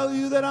to tell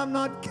you that I'm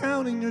not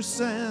counting your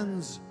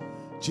sins.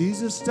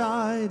 Jesus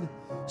died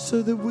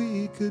so that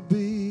we could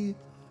be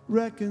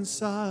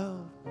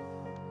reconciled.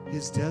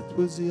 His death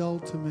was the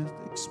ultimate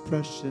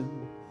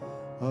expression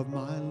of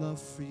my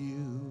love for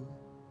you.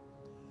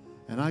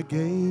 And I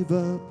gave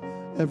up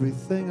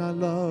everything I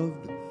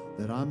loved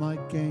that I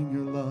might gain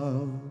your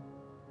love.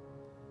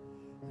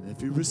 And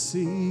if you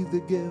receive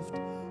the gift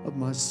of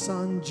my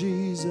son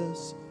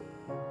Jesus,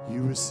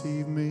 you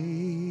receive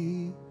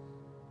me.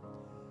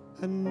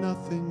 And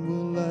nothing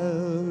will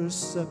ever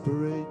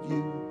separate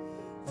you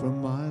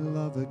from my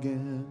love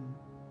again.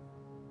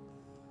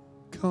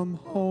 Come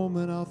home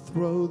and I'll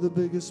throw the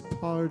biggest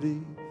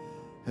party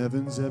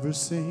heaven's ever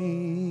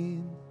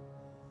seen.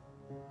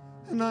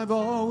 And I've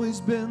always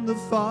been the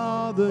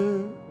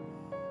father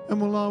and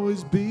will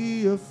always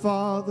be a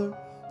father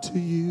to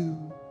you.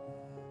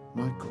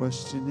 My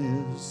question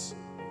is,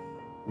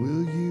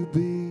 will you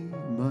be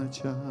my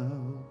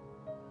child?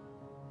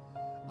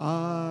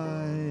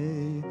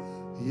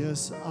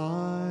 Yes,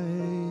 I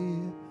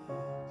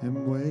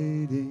am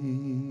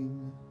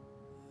waiting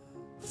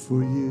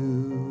for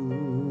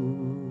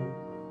you.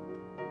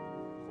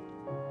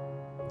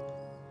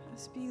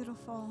 That's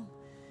beautiful.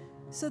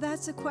 So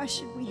that's the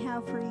question we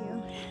have for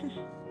you.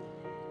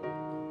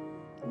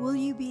 Will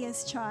you be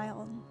his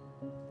child?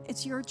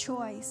 It's your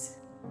choice.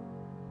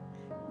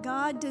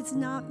 God does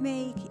not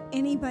make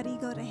anybody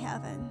go to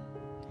heaven.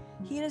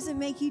 He doesn't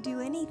make you do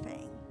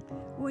anything.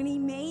 When he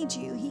made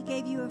you, he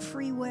gave you a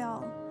free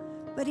will,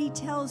 but he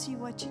tells you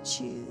what to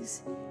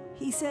choose.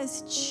 He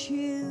says,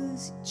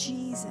 choose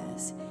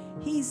Jesus.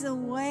 He's the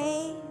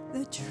way,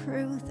 the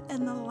truth,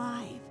 and the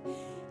life.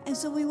 And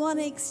so we want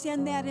to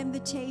extend that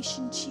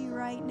invitation to you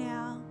right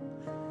now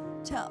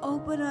to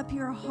open up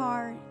your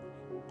heart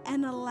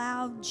and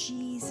allow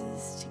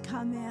Jesus to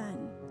come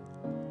in.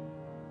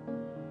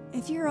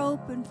 If you're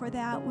open for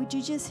that, would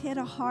you just hit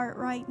a heart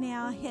right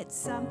now, hit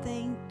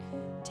something,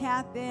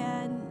 tap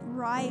in,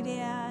 write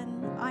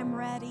in, I'm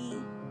ready.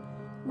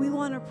 We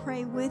want to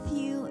pray with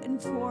you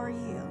and for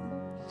you.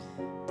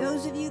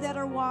 Those of you that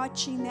are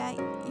watching that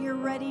you're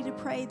ready to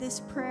pray this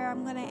prayer,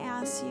 I'm going to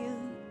ask you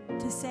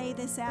to say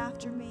this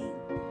after me.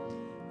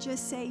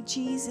 Just say,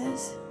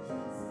 Jesus,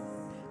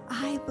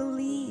 I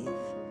believe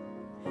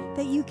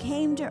that you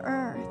came to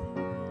earth.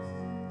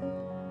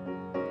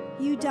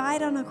 You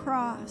died on a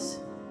cross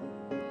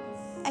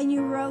and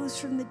you rose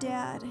from the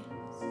dead.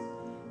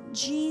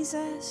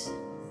 Jesus,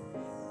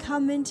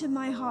 come into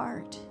my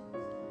heart.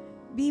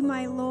 Be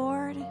my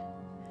Lord,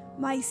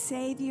 my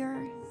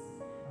Savior,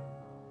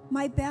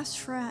 my best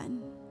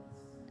friend.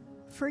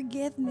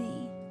 Forgive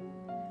me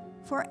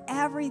for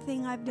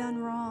everything I've done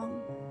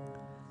wrong.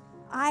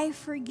 I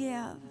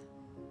forgive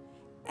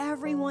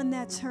everyone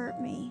that's hurt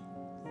me.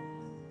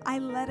 I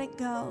let it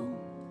go.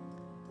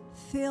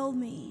 Fill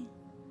me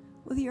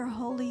with your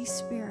Holy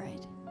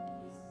Spirit.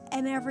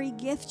 And every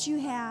gift you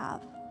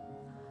have,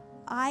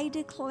 I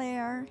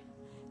declare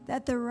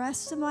that the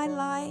rest of my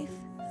life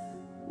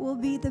will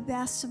be the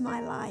best of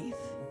my life.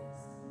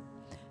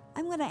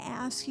 I'm going to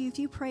ask you, if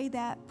you pray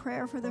that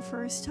prayer for the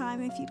first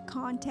time, if you'd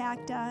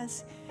contact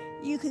us.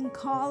 You can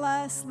call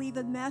us, leave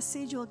a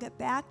message. We'll get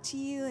back to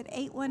you at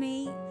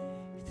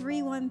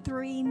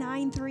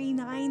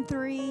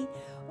 818-313-9393.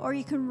 Or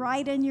you can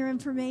write in your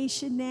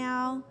information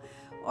now.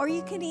 Or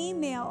you can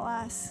email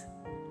us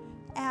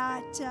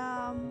at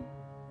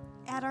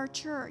our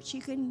church.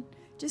 You can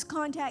just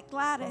contact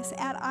Gladys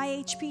at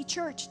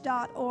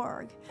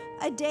ihpchurch.org.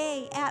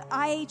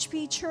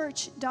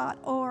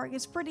 aday@ihpchurch.org.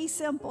 It's pretty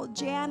simple.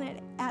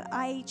 Janet at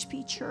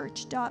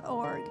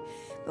ihpchurch.org.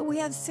 But we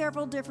have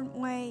several different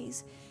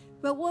ways.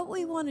 But what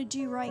we want to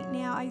do right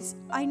now is,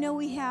 I know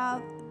we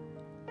have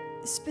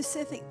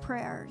specific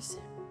prayers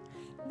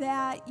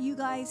that you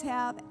guys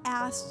have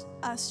asked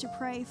us to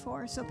pray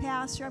for. So,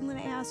 Pastor, I'm going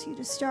to ask you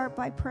to start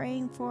by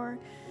praying for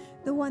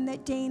the one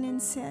that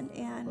Danon sent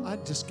in.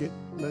 I'd just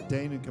let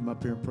Danon come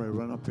up here and pray.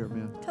 Run up here,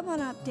 man. Come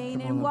on up,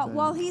 Danon. Come on up,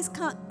 While he's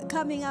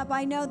coming up,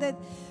 I know that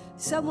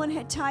someone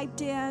had typed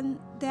in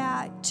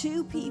that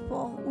 2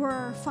 people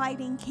were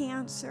fighting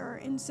cancer.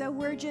 And so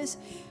we're just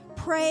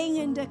praying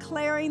and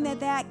declaring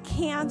that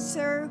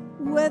cancer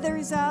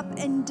withers up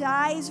and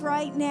dies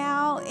right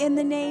now in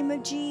the name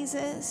of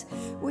Jesus.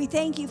 We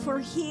thank you for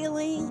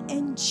healing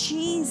in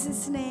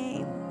Jesus'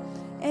 name.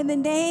 In the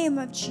name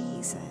of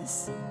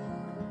Jesus.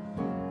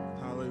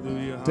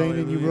 Hallelujah.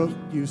 Danon, Hallelujah.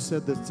 you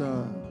said that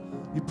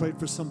you prayed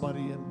for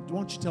somebody, and why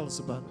don't you tell us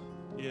about it?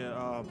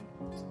 Yeah,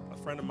 a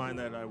friend of mine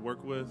that I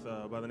work with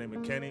by the name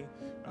of Kenny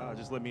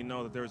just let me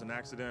know that there was an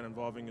accident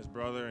involving his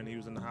brother, and he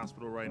was in the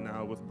hospital right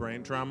now with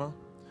brain trauma.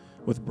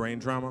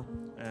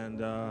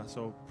 And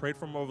so prayed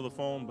for him over the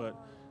phone, but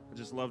I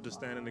just love to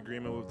stand in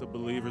agreement with the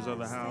believers of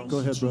the house. Go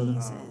ahead, brother.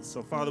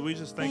 So, Father, we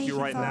just thank you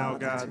right now,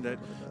 God, that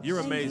you're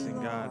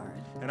amazing, God.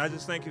 And I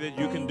just thank you that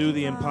you can do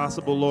the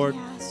impossible, Lord.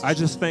 I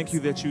just thank you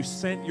that you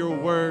sent your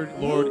word,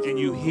 Lord, and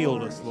you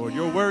healed us, Lord.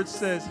 Your word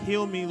says,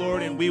 heal me,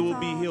 Lord, and we will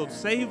be healed.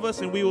 Save us,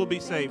 and we will be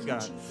saved,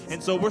 God.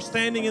 And so we're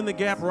standing in the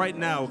gap right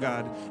now,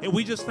 God. And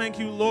we just thank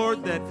you,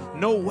 Lord, that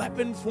no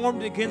weapon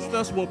formed against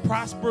us will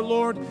prosper,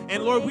 Lord.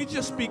 And, Lord, we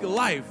just speak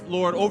life,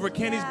 Lord, over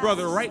Kenny's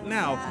brother right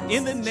now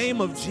in the name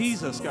of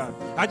Jesus, God. God.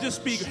 I just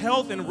speak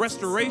health and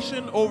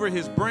restoration over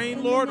his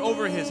brain, Lord,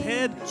 over his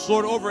head,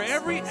 Lord, over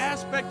every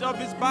aspect of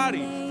his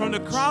body, from the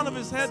crown of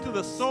his head to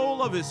the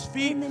sole of his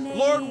feet.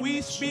 Lord,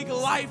 we speak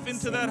life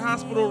into that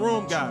hospital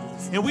room, God.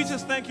 And we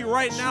just thank you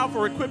right now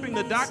for equipping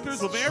the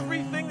doctors with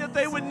everything that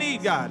they would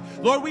need, God.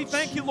 Lord, we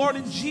thank you, Lord,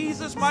 in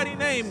Jesus' mighty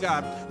name,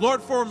 God.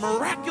 Lord, for a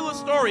miraculous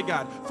story,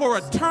 God, for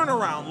a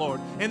turnaround, Lord,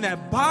 and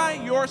that by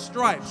your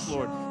stripes,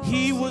 Lord,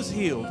 he was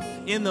healed.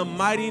 In the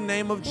mighty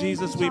name of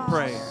Jesus, we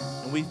pray.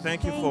 And we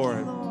thank you for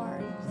it.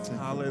 Lord.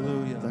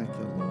 Hallelujah. Thank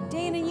you, Lord.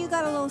 Dana, you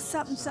got a little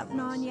something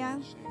on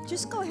you.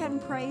 Just go ahead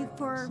and pray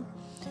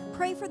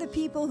for the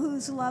people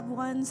whose loved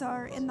ones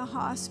are in the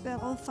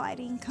hospital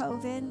fighting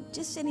COVID.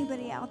 Just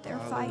anybody out there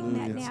fighting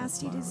that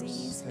nasty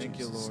disease. Thank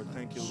you, Lord.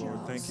 Thank you,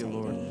 Lord. Thank you,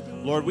 Lord.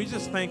 Lord, we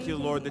just thank you,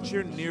 Lord, that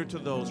you're near to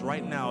those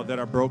right now that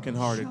are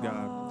brokenhearted,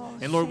 God.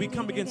 And Lord, we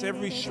come against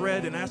every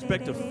shred and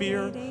aspect of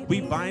fear.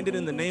 We bind it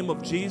in the name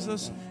of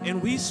Jesus. And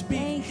we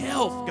speak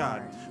health,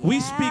 God. We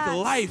speak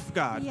life,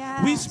 God.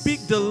 We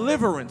speak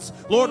deliverance,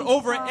 Lord,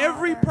 over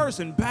every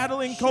person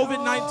battling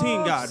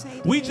COVID-19, God.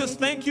 We just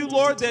thank you,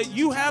 Lord, that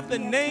you have the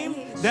name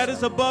that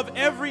is above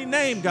every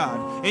name,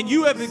 God. And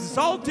you have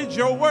exalted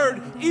your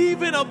word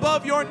even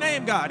above your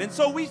name, God. And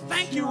so we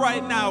thank you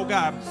right now,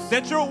 God,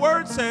 that your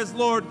word says,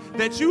 Lord,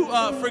 that you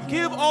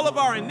forgive all of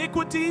our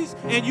iniquities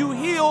and you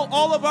heal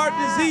all of our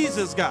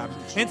diseases, God.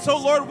 And so,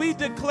 Lord, we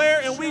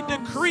declare and we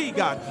decree,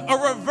 God, a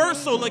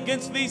reversal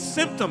against these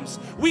symptoms.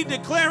 We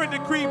declare and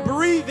decree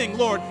breathing,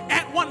 Lord,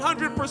 at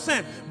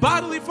 100%,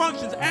 bodily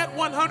functions at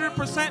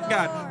 100%,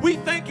 God. We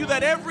thank you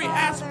that every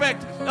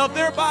aspect of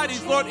their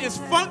bodies, Lord, is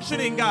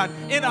functioning, God,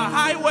 in a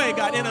high way,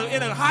 God, in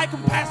a high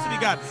capacity,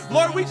 God.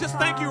 Lord, we just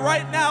thank you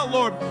right now,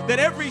 Lord, that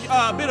every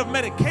bit of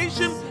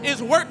medication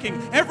is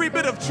working. Every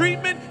bit of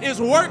treatment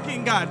is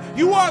working, God.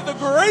 You are the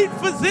great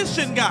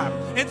physician, God.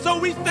 And so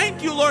we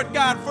thank you, Lord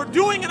God, for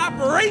doing an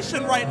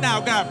operation right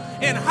now, God,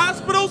 in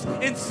hospitals,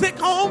 in sick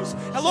homes,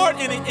 and Lord,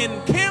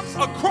 in camps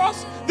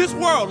across this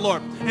world,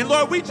 Lord. And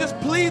Lord, we just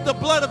plead the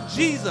blood of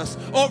Jesus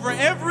over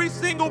every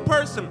single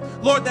person,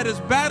 Lord, that is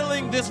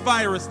battling this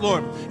virus,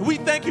 Lord. We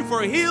thank you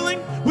for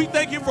healing. We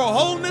thank you for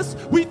wholeness.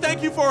 We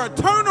thank you for a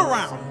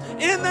turnaround.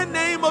 In the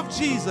name of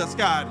Jesus,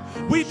 God,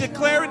 we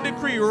declare and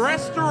decree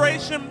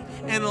restoration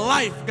and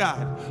life,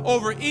 God,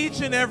 over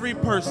each and every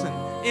person.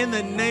 In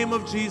the name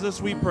of Jesus,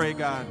 we pray,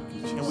 God,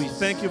 and we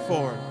thank you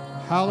for it.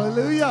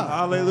 Hallelujah.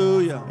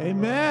 Hallelujah.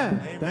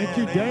 Amen. Thank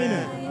you,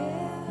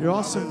 Dana. You're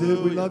awesome,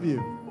 dude. We love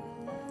you.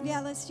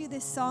 Yeah, let's do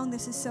this song.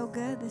 This is so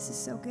good. This is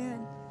so good.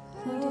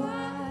 Can we do it? I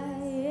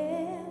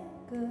am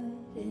good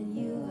and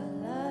you are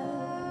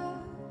love.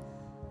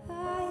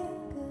 I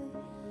am good.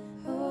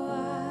 Oh,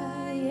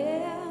 I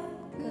am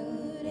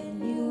good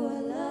and you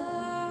are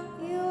love.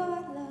 You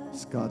are love.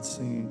 It's God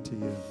singing to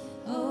you.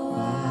 Oh,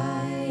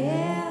 I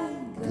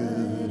am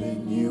good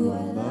and you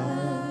are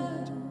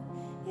loved.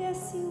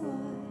 Yes, you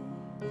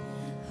are.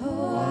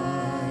 Oh,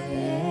 I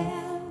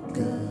am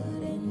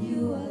good and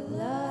you are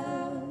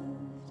loved.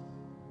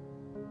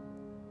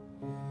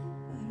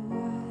 But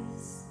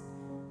was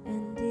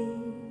and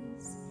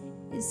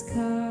is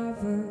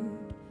covered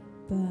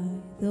by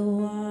the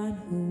one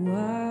who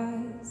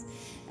was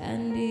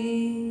and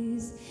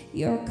is.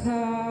 You're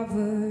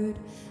covered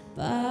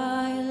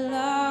by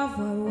love.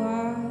 I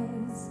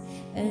was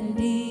and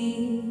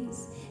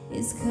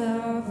is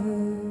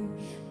covered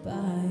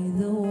by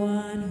the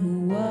one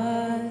who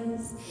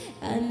was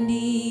and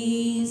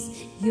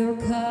is. You're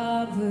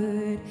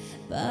covered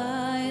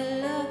by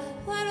love.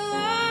 What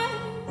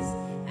was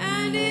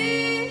and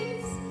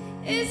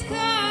is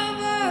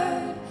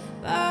covered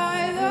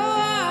by the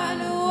one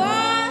who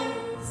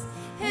was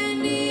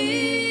and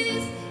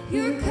is.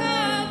 You're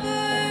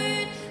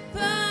covered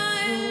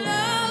by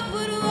love.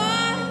 What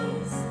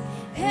was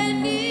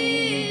and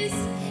is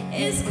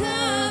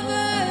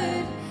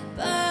covered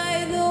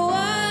by the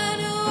one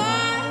who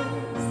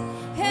was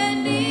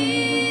and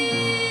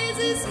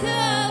is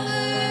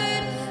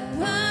covered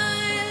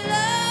by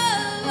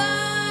love.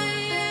 I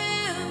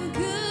am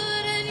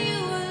good and you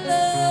are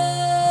loved.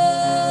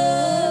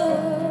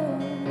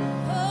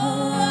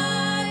 Oh,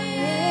 I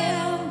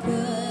am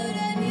good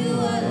and you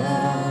are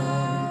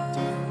loved.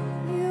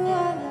 You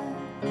are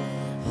loved.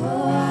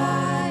 Oh,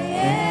 I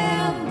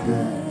am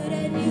good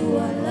and you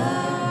are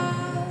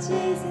loved.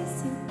 Jesus,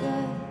 you're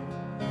good.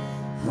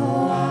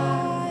 Oh,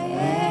 I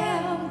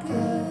am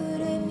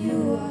good and you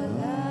are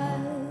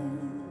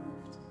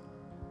loved.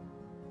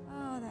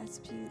 Oh, that's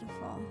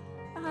beautiful.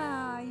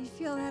 Ah, you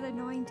feel that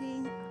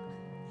anointing?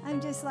 I'm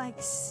just like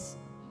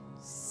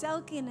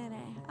soaking in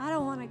it. I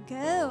don't want to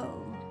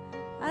go.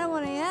 I don't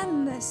want to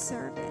end this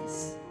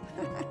service.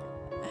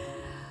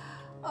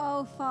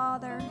 Oh,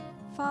 Father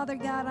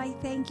God, I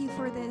thank you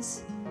for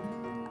this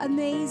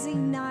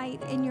amazing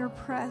night in your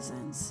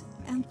presence.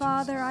 And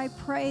Father, I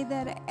pray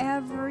that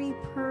every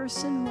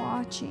person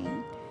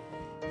watching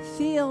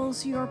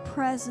feels your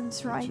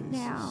presence right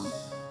now,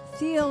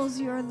 feels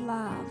your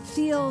love,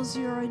 feels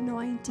your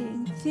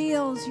anointing,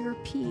 feels your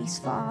peace,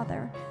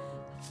 Father.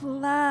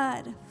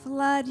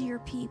 Flood your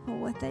people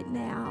with it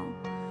now.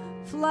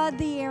 flood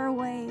the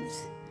airwaves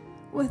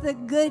with the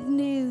good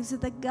news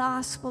of the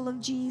gospel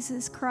of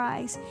Jesus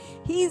Christ.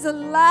 He's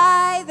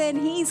alive and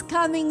he's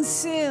coming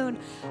soon.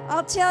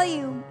 I'll tell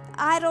you,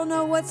 I don't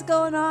know what's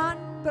going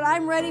on, but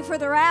I'm ready for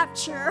the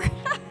rapture.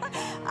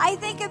 I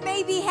think it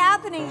may be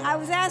happening. I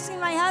was asking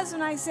my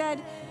husband, I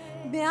said,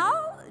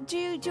 Mel,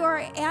 do our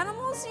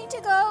animals need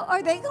to go?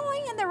 Are they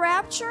going in the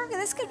rapture?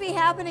 This could be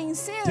happening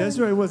soon.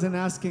 Desiree wasn't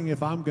asking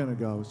if I'm going to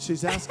go.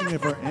 She's asking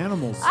if her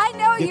animals I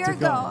know get you're to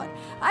go. going.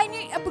 I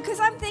need, because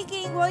I'm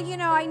thinking, well, you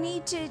know, I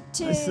need to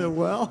I said,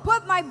 well,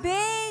 put my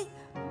big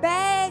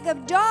bag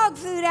of dog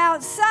food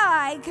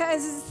outside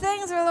because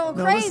things are a little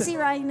crazy listen,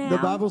 right now. the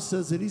Bible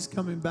says that he's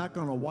coming back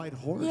on a white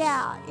horse.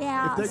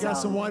 Yeah. If they got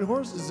some white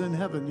horses in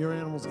heaven, your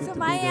animals get So to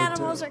my be there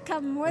animals too. are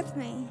coming with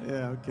me.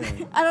 Yeah,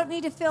 okay. I don't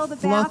need to fill the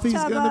Fluffy's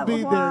bathtub going to up be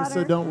with there, water.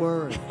 so don't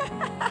worry.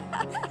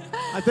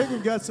 I think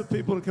we've got some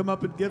people to come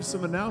up and give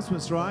some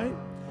announcements, right?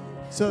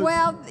 So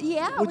Well,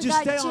 yeah, would we you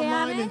got stay Janet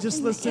online and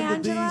just listen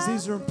Angela. to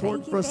these? These are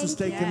important for us to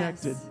stay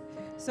connected.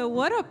 So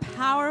what a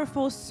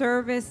powerful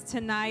service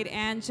tonight,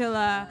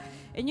 Angela.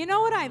 And you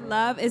know what I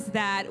love is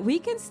that we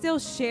can still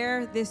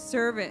share this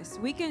service.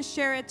 We can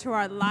share it to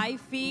our live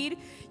feed.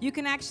 You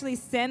can actually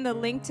send the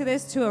link to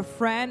this to a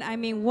friend. I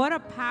mean, what a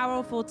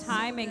powerful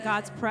time in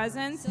God's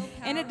presence.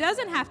 And it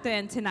doesn't have to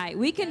end tonight.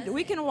 We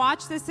can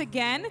watch this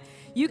again.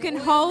 You can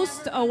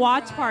host a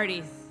watch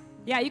party.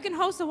 Yeah, you can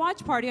host a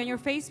watch party on your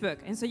Facebook.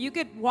 And so you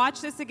could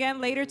watch this again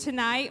later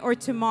tonight or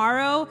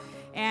tomorrow.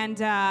 And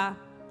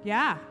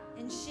yeah.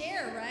 And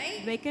share,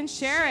 right? They can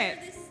share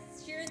it.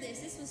 Share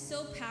this. This was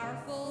so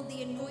powerful.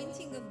 The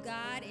anointing of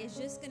God is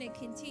just going to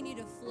continue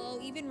to flow.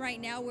 Even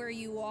right now where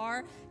you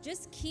are,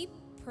 just keep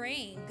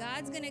praying.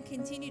 God's going to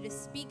continue to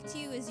speak to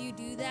you as you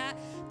do that.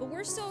 But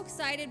we're so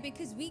excited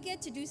because we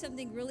get to do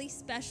something really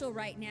special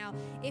right now.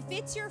 If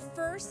it's your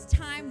first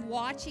time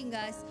watching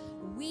us,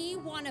 we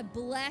want to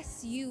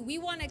bless you. We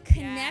want to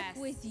connect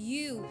with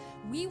you.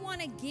 We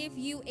want to give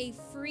you a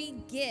free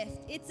gift.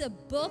 It's a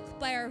book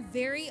by our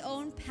very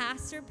own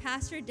pastor,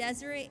 Pastor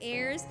Desiree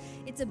Ayres.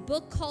 It's a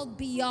book called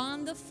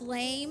Beyond the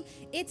Flame.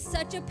 It's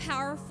such a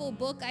powerful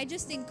book. I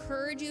just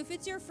encourage you, if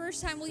it's your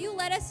first time, will you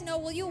let us know?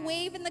 Will you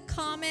wave in the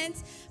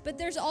comments? But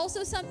there's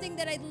also something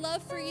that I'd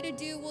love for you to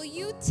do. Will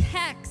you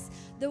text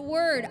the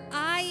word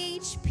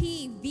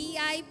IHP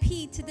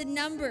VIP to the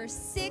number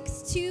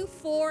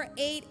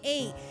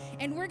 62488,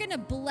 and we're going to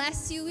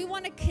bless you. We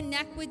want to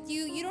connect with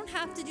you. You don't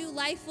have to do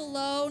life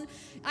alone.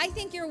 I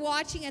think you're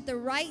watching at the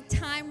right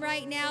time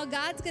right now.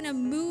 God's going to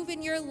move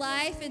in your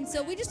life, and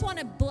so we just want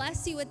to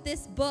bless you with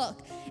this book.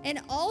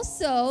 And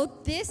also,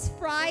 this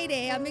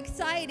Friday, I'm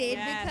excited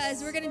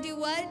because we're going to do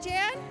what,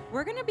 Jan?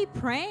 We're going to be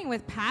praying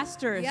with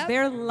pastors. Yep.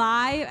 They're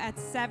live at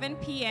 7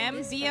 p.m.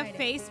 This via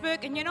Friday.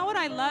 Facebook. And you know what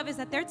I love is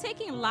that they're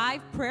taking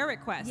live prayer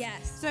requests.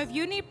 Yes. So if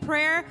you need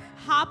prayer,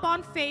 hop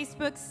on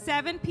Facebook,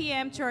 7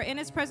 p.m. to our In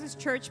His Presence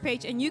church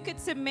page, and you could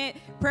submit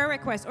prayer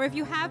requests. Or if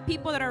you have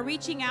people that are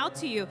reaching out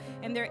to you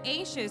and they're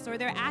anxious or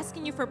they're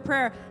asking you for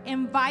prayer,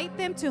 invite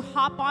them to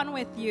hop on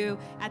with you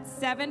at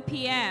 7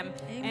 p.m.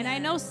 And I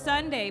know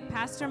Sunday,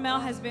 Pastor Mel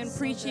has been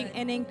preaching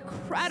an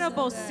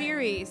incredible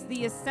series,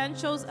 The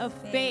Essentials of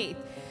Faith.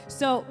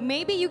 So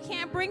maybe you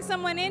can't bring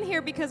someone in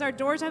here because our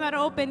doors are not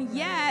open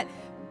yet,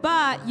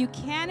 but you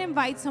can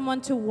invite someone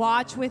to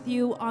watch with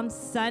you on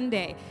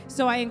Sunday.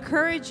 So I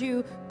encourage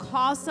you,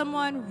 call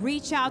someone,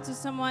 reach out to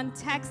someone,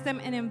 text them,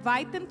 and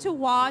invite them to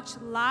watch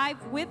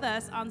live with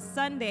us on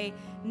Sunday,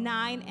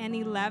 9 and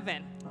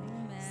 11.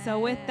 So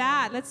with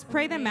that, let's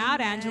pray them out,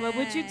 Angela.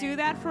 Would you do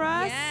that for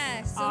us?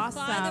 Yes. So,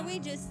 Awesome. Father, we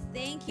just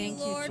thank you,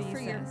 Lord, for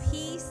your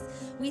peace.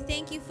 We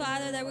thank you,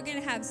 Father, that we're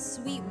going to have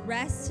sweet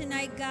rest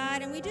tonight,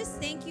 God. And we just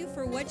thank you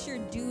for what you're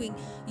doing.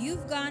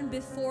 You've gone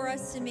before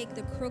us to make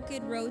the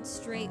crooked road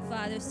straight,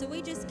 Father. So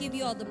we just give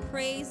you all the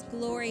praise,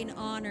 glory, and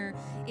honor.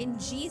 In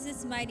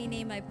Jesus' mighty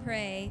name I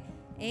pray.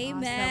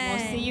 Amen.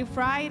 Awesome. We'll see you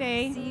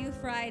Friday. See you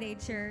Friday,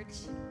 church.